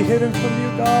that can be hidden from you,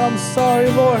 God. I'm sorry,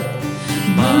 Lord.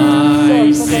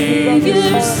 My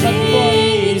Savior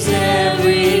sees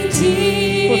every For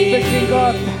tear. thinking,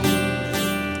 God,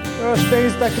 there are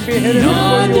things that can be hidden He from you, O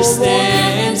Lord.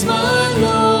 understands my And for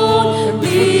lonely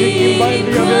thinking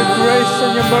lightly of your grace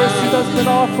and your mercy cry. that's been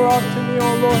offered unto me, O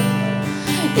Lord.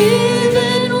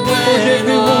 Even Forgive when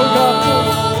me, Lord God,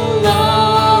 all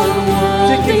our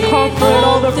world taking comfort in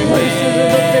all the places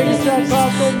and the things that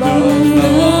God will not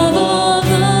love of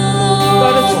the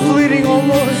that is Lord fleeting, O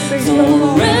Lord. Things that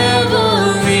God forever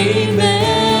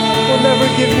remain. will never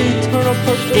give me eternal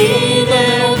purpose. In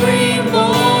every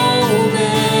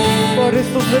moment, But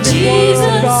it's the living water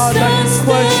of God that can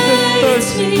quench this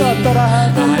thirst, God, that I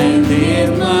have. I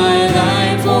live my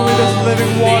life Only this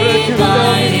living water can fill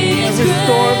by me and His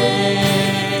restore me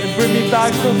and bring me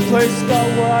back to a place, God,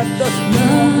 where I'm desperate for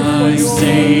My you, O Lord.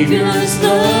 Savior's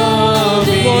love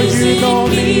Lord, is you know in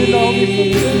me, you know me from me.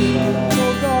 the inside out, oh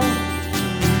God.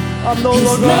 I'm no His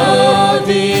longer an love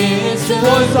orphan. is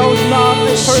Once I was not a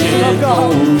person of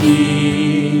God. sufficient for me.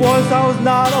 Once I was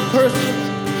not a person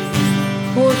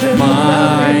who was in the My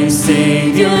family.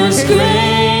 Savior's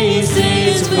grace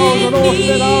is I was an with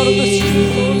orphan out of the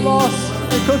streets, so me. lost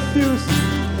and confused.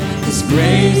 His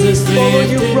grace has But when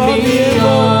you lifted brought me in, me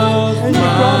Lord, off and you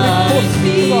brought me my close to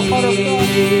the heart of God, to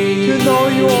feet. know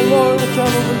you, O Lord, to have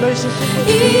a relationship with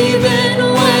you. Even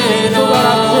when So that I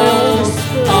pray, Holy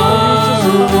Spirit, our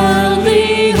worldly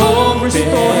hope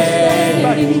restore us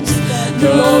back to fades, you.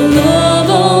 the love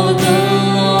of the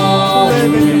Lord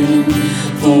Live in you.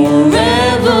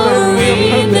 forever Live in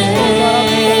your purpose, Lord God.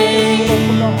 remain.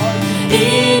 Open the heart.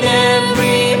 In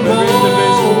every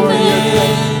individual word here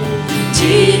moment,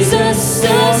 Jesus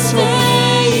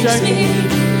sustains me.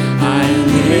 I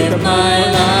live my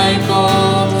life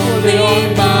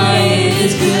only by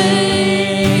His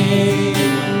grace.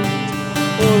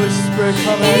 Holy Spirit,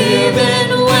 come at you. Even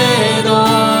when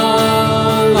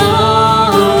all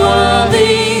our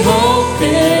worldly hope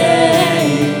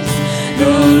fades,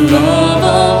 the love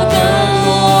of the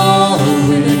Lord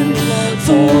will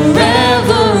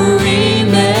forever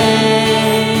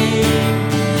remain.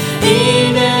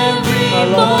 In every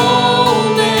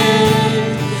moment,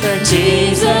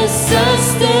 Jesus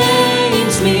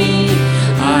sustains me.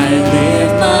 I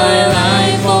live my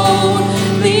life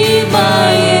only by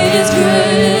His grace.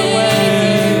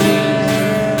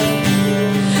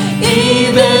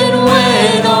 Even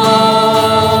when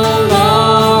all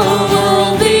our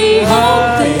worldly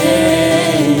hope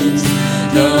fades,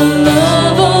 the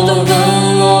love of the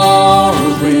Lord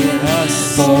will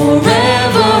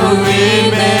forever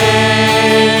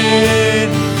remain.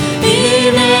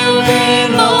 In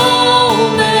every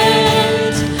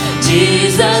moment,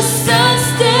 Jesus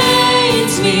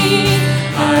sustains me.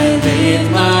 I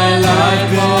live my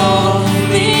life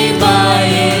only by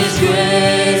His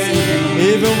grace.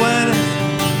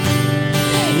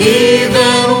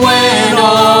 Even when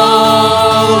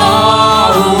all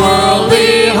our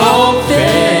worldly hope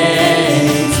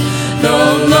fades, the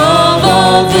love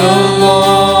of the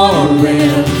Lord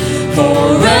will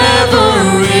forever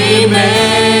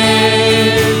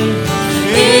remain.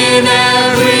 In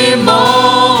every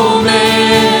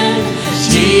moment,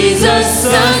 Jesus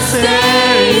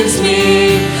sustains me.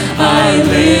 I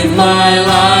live my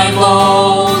life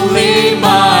only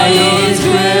by His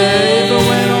grace.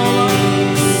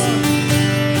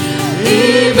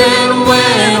 Even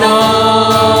when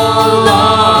all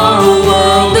our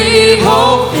worldly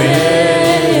hope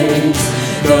fades,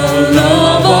 the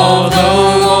love of the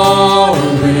Lord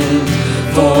will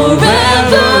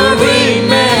forever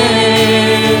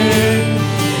remain.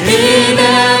 In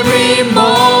every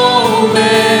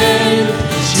moment,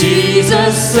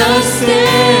 Jesus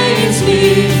sustains me.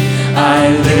 I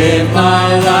live my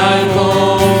life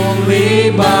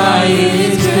only by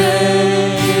His grace.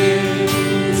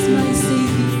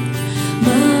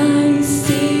 My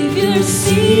Savior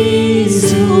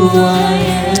sees who I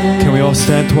am. Can we all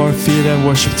stand to our feet and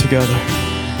worship together?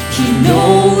 He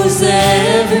knows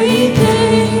every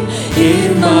pain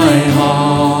in my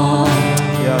heart.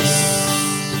 Yes.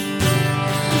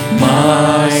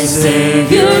 My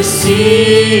Savior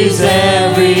sees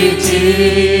every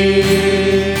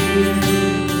tear.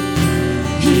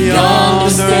 He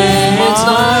understands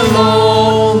my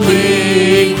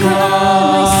lonely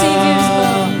cry.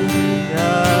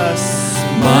 Yes.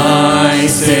 My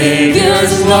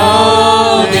Savior's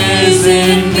love is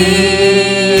in me.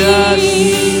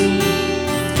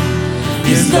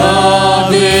 His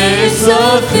love is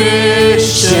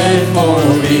sufficient for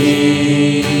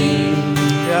me.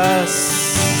 Yes.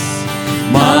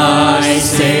 My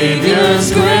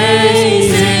Savior's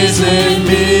grace is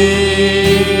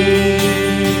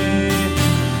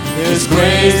His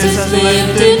grace has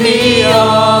lifted me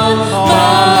on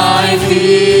my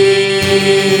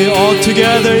feet. All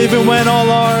together, even when all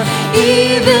our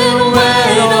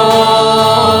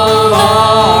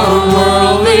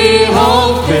worldly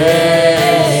hope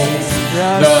fades,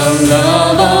 the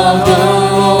love of the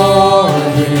Lord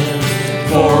will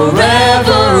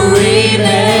forever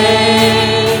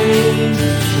remain.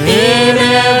 In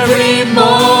every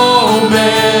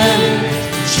moment,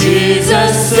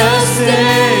 Jesus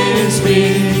sustains me.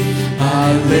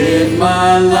 I live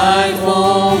my life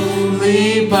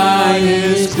only by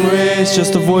His grace.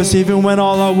 just a voice, even when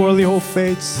all our worldly hope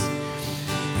fades.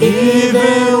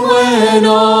 Even when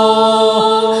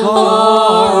all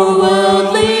our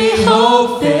worldly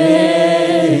hope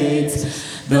fades,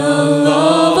 the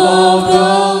love of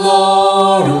the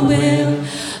Lord will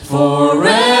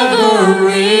forever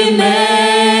remain.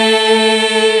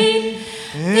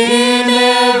 In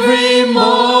every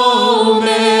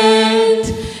moment,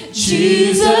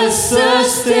 Jesus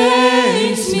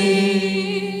sustains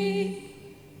me.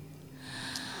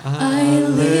 I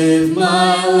live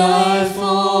my life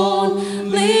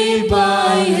only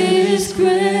by His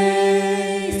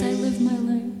grace. I live my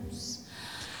life.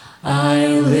 I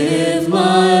live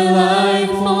my life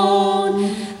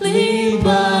only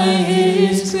by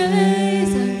His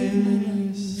grace.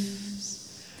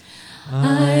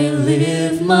 I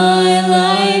live my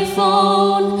life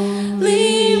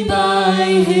only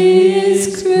by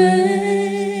His grace.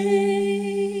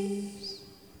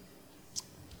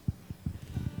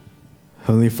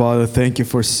 Heavenly Father, thank you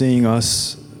for seeing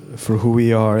us for who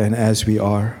we are and as we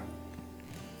are.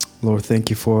 Lord, thank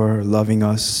you for loving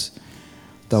us,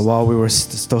 that while we were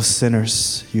still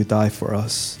sinners, you died for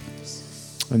us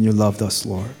and you loved us,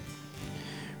 Lord.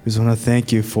 We just want to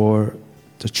thank you for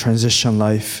the transition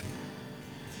life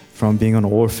from being an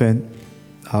orphan,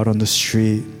 out on the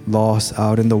street, lost,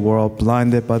 out in the world,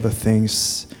 blinded by the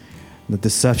things, the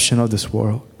deception of this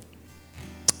world,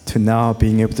 to now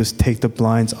being able to take the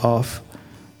blinds off,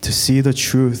 to see the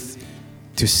truth,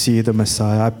 to see the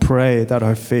Messiah. I pray that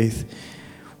our faith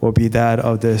will be that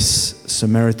of this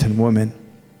Samaritan woman.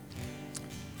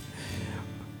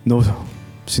 No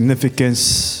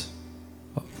significance,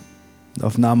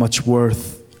 of not much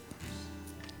worth.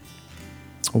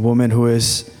 A woman who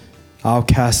is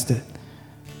outcasted,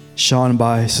 shunned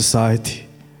by society,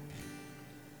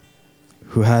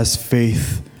 who has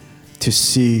faith to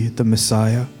see the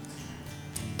Messiah,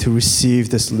 to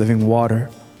receive this living water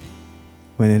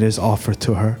when it is offered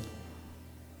to her.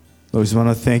 Lord, I just want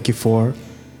to thank you for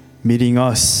meeting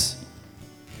us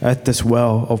at this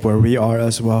well of where we are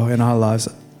as well in our lives.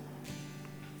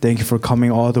 Thank you for coming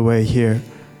all the way here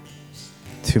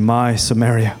to my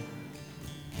Samaria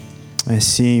and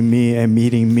seeing me and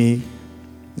meeting me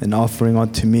and offering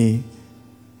unto me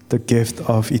the gift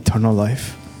of eternal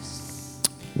life.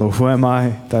 Lord, who am I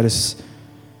that is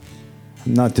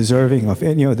not deserving of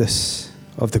any of this,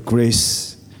 of the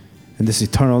grace and this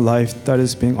eternal life that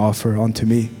is being offered unto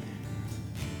me?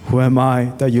 Who am I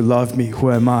that you love me?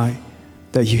 Who am I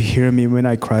that you hear me when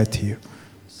I cry to you?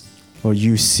 Lord,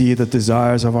 you see the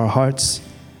desires of our hearts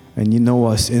and you know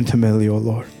us intimately, O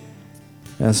Lord.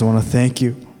 And I just want to thank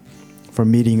you for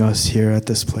meeting us here at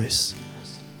this place.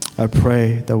 I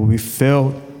pray that we'll be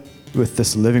filled with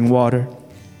this living water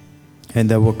and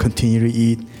that we'll continue to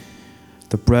eat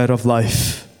the bread of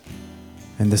life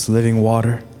and this living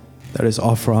water that is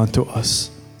offered unto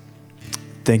us.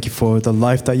 Thank you for the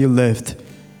life that you lived,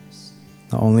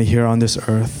 not only here on this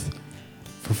earth,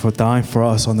 for dying for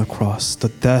us on the cross, the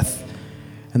death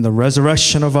and the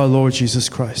resurrection of our Lord Jesus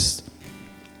Christ.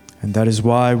 And that is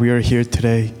why we are here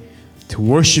today, to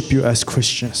worship you as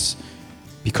Christians,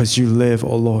 because you live,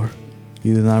 O Lord.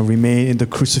 You do not remain in the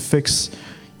crucifix.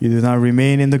 You do not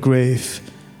remain in the grave,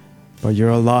 but you're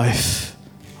alive.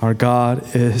 Our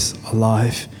God is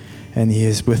alive, and He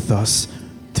is with us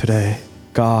today.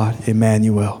 God,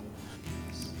 Emmanuel.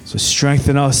 So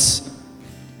strengthen us.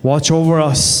 Watch over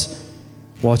us.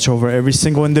 Watch over every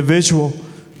single individual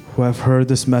who have heard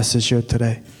this message here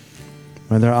today.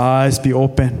 May their eyes be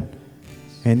open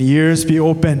and ears be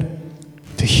open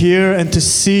to hear and to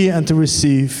see and to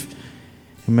receive.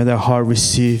 And may their heart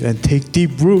receive and take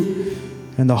deep root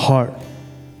in the heart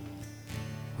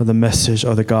of the message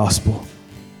of the gospel,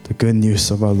 the good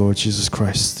news of our Lord Jesus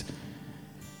Christ.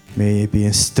 May it be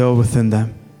instilled within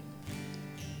them,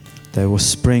 that it will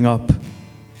spring up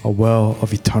a well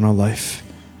of eternal life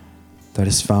that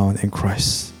is found in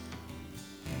Christ.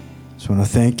 So I want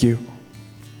to thank you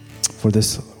for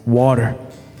this water,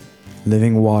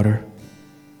 living water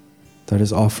that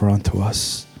is offered unto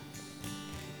us.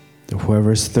 That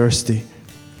whoever is thirsty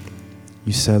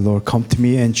You said, Lord, come to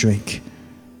me and drink.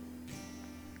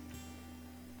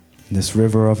 This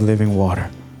river of living water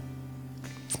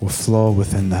will flow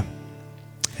within them.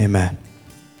 Amen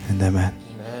and amen.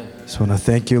 So I want to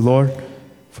thank you, Lord,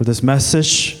 for this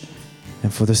message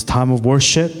and for this time of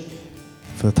worship,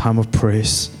 for the time of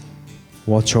praise.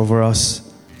 Watch over us.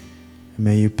 And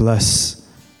may you bless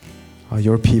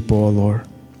your people, O Lord,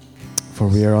 for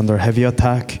we are under heavy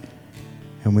attack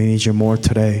and we need you more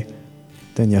today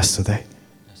than yesterday.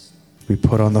 We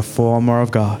put on the full armor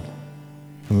of God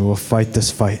and we will fight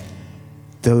this fight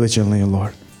diligently, O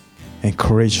Lord, and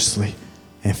courageously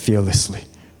and fearlessly.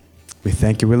 We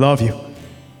thank you. We love you.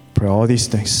 Pray all these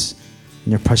things.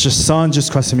 In your precious Son, Jesus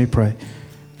Christ, we pray.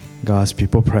 God's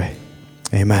people pray.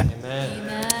 Amen.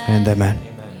 Amen. And amen.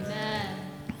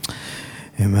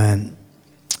 Amen.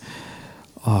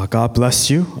 Amen. God bless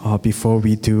you. Before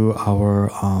we do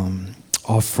our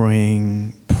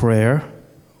offering prayer,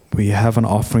 we have an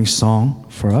offering song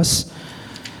for us.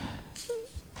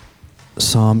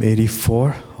 Psalm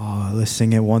 84. Let's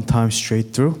sing it one time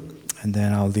straight through, and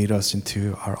then I'll lead us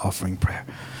into our offering prayer.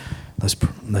 Let's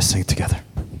sing together.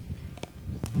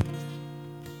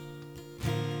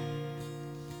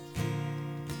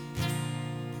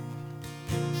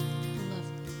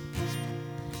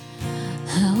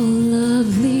 How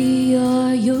lovely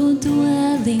are your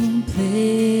dwelling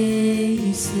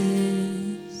places,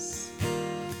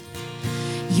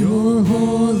 your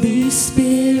Holy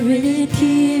Spirit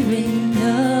here in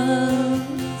us.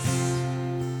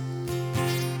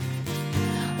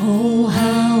 Oh,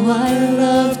 how I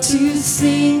love to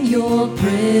sing your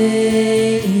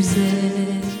praises.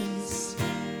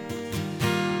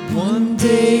 One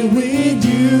day with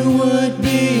you would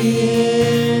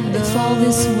be enough. If all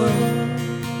this world,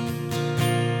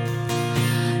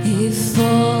 if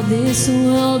all this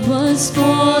world was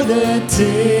for the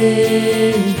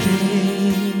taking,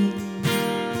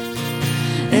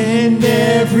 and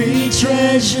every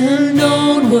treasure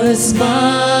known was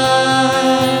mine,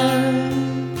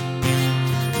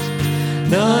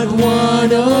 not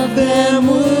one of them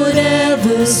would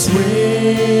ever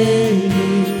sway me.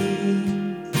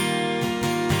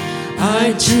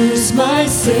 I choose my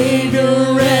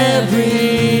Savior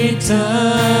every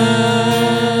time.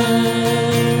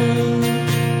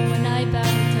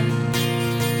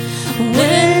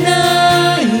 When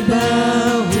I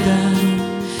bow down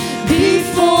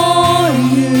before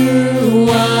you,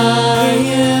 I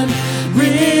am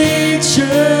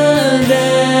richer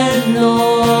than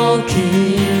all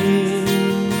kings.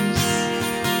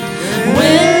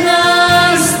 When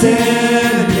I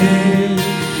stand in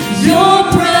your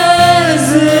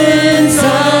presence, I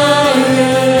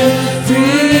am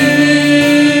free.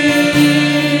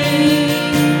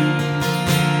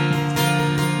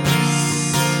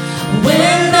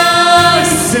 When I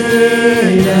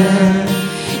sit at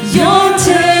your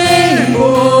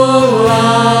table,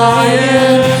 I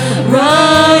am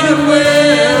right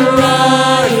where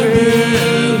I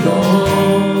belong.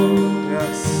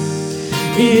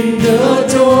 In the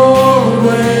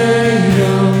doorway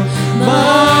of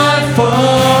my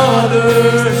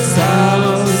Father's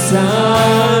house,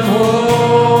 I'm home.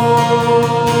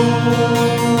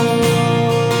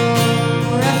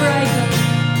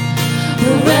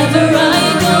 Wherever I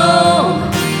go,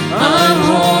 I'm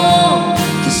home.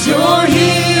 'Cause you're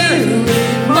here in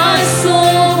my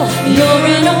soul. You're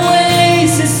an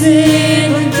oasis in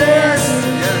the desert,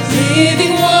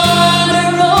 living water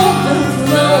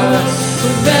overflows.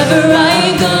 Wherever I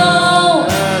go,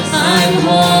 I'm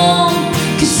home.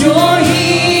 'Cause you're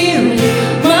here in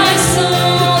my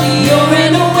soul. You're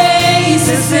an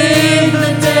oasis in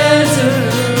the desert,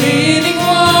 living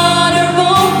water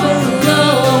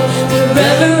overflow.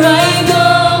 Wherever I go,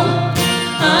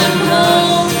 I'm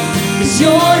home. 'Cause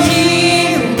you're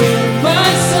here in my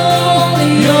soul.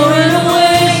 You're an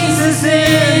oasis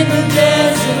in the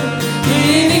desert,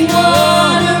 living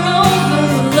water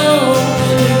overflow.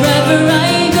 Wherever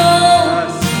I go,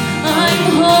 I'm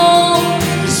home.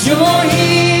 'Cause you're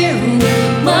here in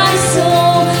my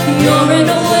soul. You're an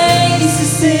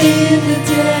oasis in the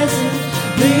desert,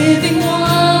 living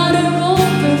water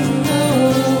overflow.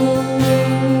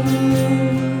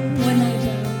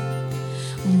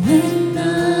 When I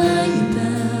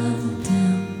bow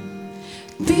down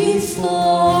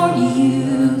before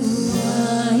you,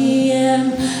 I am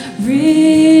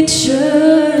richer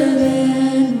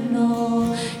than all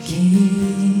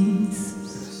kings.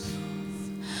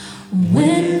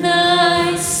 When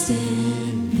I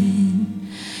stand in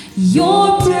your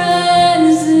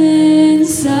presence,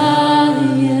 I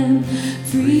am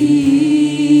free.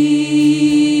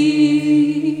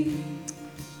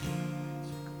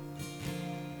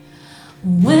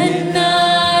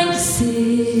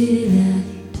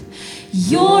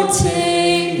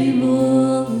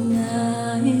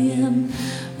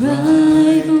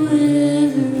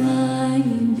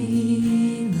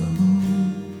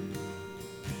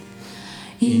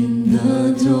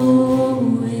 the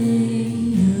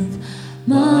doorway of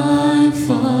my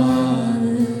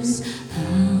Father's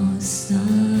house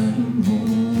I'm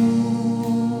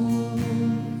home.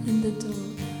 In the door.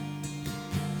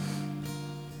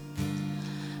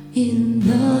 In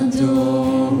the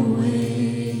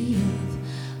doorway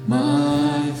of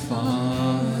my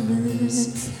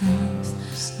Father's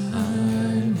house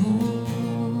I'm home.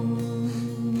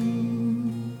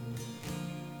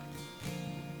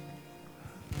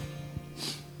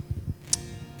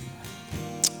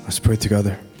 Let's pray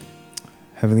together.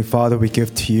 Heavenly Father, we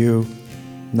give to you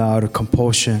not out of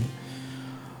compulsion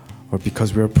or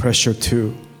because we are pressured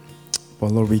to,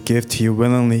 but Lord, we give to you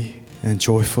willingly and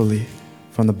joyfully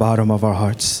from the bottom of our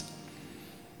hearts.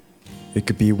 It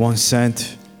could be 1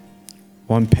 cent,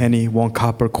 1 penny, 1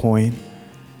 copper coin,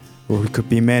 or it could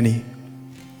be many.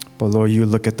 But Lord, you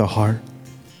look at the heart.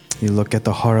 You look at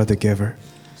the heart of the giver.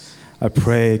 I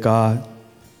pray, God,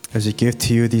 as we give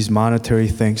to you these monetary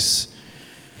things,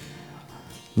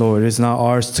 Lord, it is not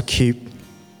ours to keep,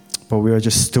 but we are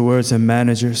just stewards and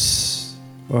managers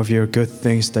of your good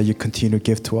things that you continue to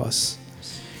give to us.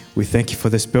 We thank you for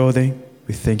this building.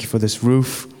 We thank you for this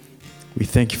roof. We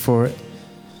thank you for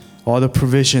all the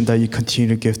provision that you continue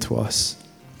to give to us.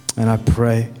 And I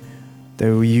pray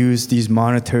that we use these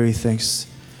monetary things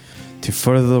to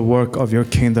further the work of your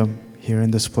kingdom here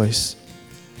in this place,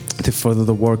 to further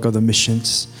the work of the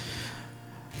missions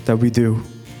that we do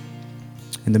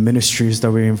in the ministries that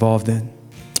we're involved in.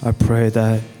 I pray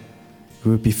that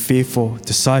we would be faithful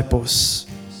disciples,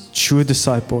 true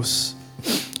disciples,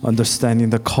 understanding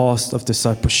the cost of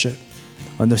discipleship,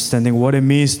 understanding what it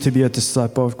means to be a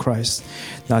disciple of Christ,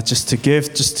 not just to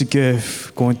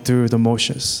give, going through the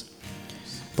motions,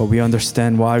 but we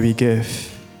understand why we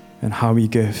give and how we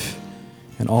give,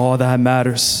 and all that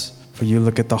matters for you.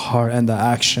 Look at the heart and the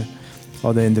action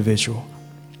of the individual.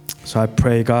 So I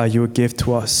pray, God, you would give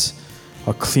to us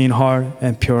a clean heart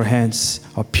and pure hands,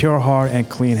 a pure heart and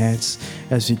clean hands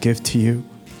as we give to you.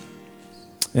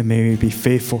 And may we be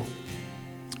faithful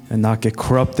and not get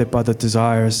corrupted by the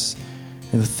desires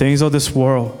and the things of this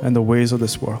world and the ways of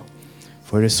this world.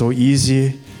 For it is so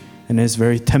easy and it is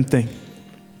very tempting.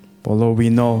 But Lord, we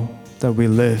know that we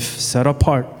live set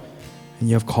apart, and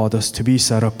you have called us to be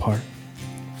set apart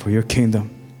for your kingdom,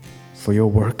 for your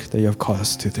work that you have called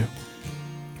us to do.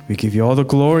 We give you all the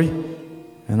glory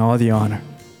and all the honor.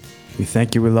 We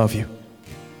thank you, we love you.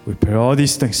 We pray all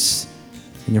these things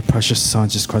in your precious Son,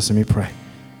 Jesus Christ, and we pray.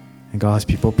 And God's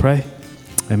people pray.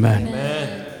 Amen.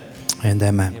 Amen. And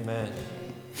amen. Amen.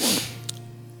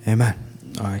 Amen.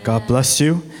 All right, God bless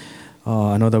you.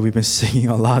 I know that we've been singing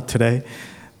a lot today,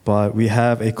 but we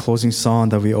have a closing song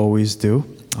that we always do,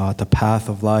 The Path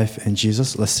of Life in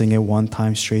Jesus. Let's sing it one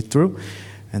time straight through,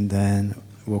 and then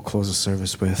we'll close the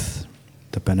service with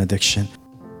the benediction.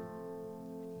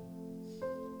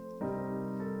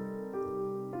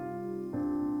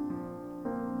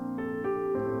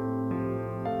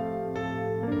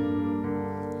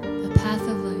 The path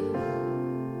of life.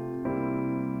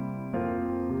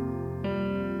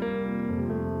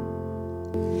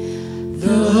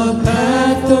 The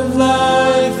path of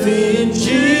life in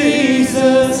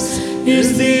Jesus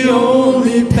is the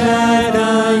only path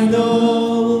I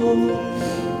know.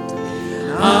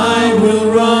 I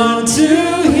will run to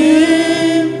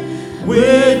Him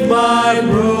with my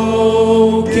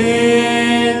broken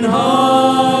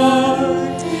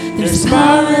heart. There's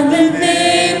power in the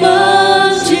name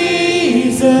of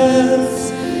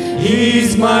Jesus.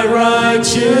 He's my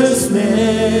righteousness.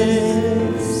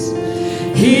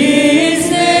 His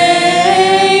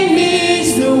name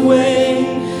is the way,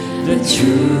 the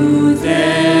truth,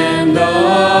 and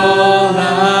all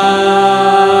life.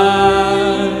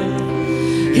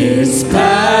 His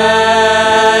path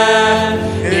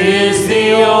is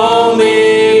the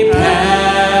only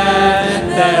path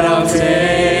that I'll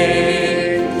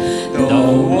take. The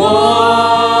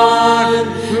one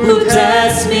who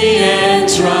tests me and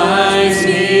tries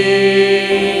me.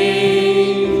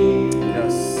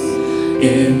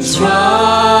 In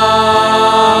trials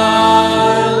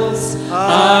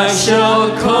I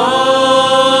shall come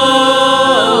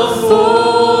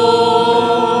forth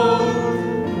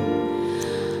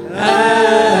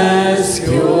as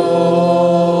pure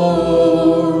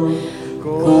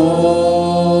gold.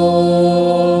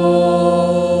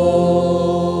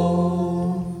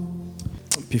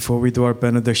 Before we do our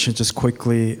benediction, just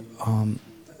quickly,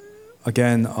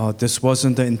 again, this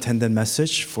wasn't the intended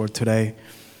message for today.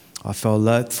 I felt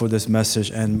led for this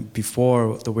message, and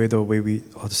before the way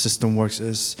the system works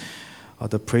is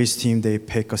the praise team, they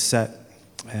pick a set,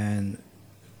 and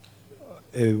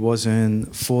it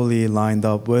wasn't fully lined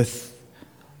up with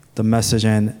the message.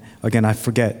 And again, I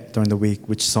forget during the week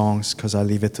which songs because I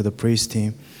leave it to the praise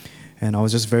team. And I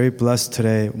was just very blessed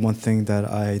today. One thing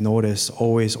that I notice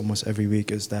always, almost every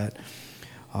week, is that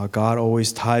God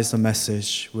always ties the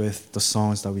message with the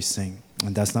songs that we sing.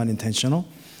 And that's not intentional.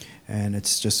 And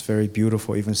it's just very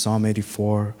beautiful. Even Psalm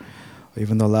 84,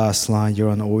 even the last line, you're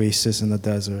an oasis in the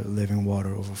desert, living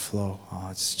water overflow.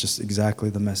 It's just exactly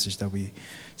the message that we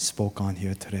spoke on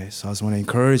here today. So I just want to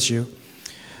encourage you.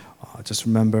 Just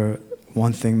remember,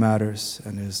 one thing matters,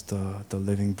 and is the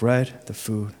living bread, the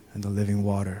food, and the living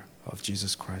water of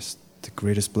Jesus Christ, the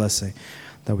greatest blessing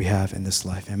that we have in this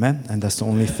life. Amen. And that's the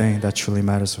only thing that truly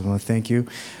matters. So I want to thank you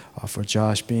for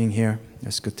Josh being here.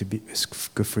 It's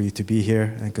good for you to be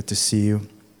here, and good to see you.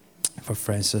 For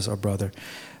Francis, our brother,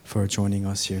 for joining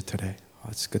us here today.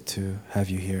 It's good to have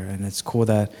you here, and it's cool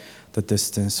that the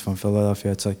distance from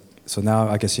Philadelphia. It's like, so now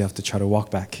I guess you have to try to walk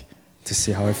back to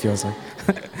see how it feels like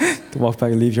to walk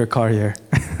back and leave your car here.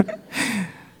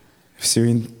 See you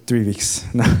in 3 weeks.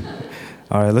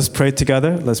 All right, let's pray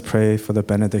together. Let's pray for the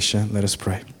benediction. Let us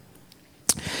pray.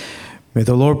 May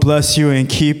the Lord bless you and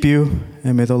keep you,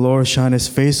 and may the Lord shine his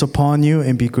face upon you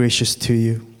and be gracious to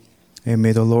you. And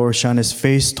may the Lord shine his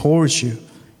face towards you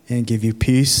and give you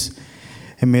peace.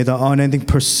 And may the unending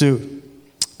pursuit,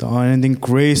 the unending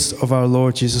grace of our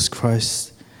Lord Jesus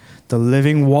Christ, the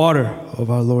living water of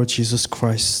our Lord Jesus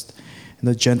Christ, and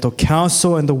the gentle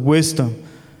counsel and the wisdom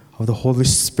of the Holy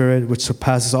Spirit, which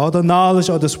surpasses all the knowledge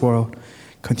of this world,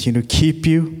 continue to keep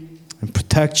you and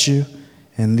protect you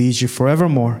and lead you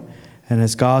forevermore. And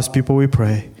as God's people we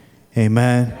pray,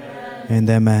 amen and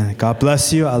amen. God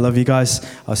bless you. I love you guys.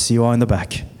 I'll see you all in the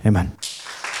back. Amen.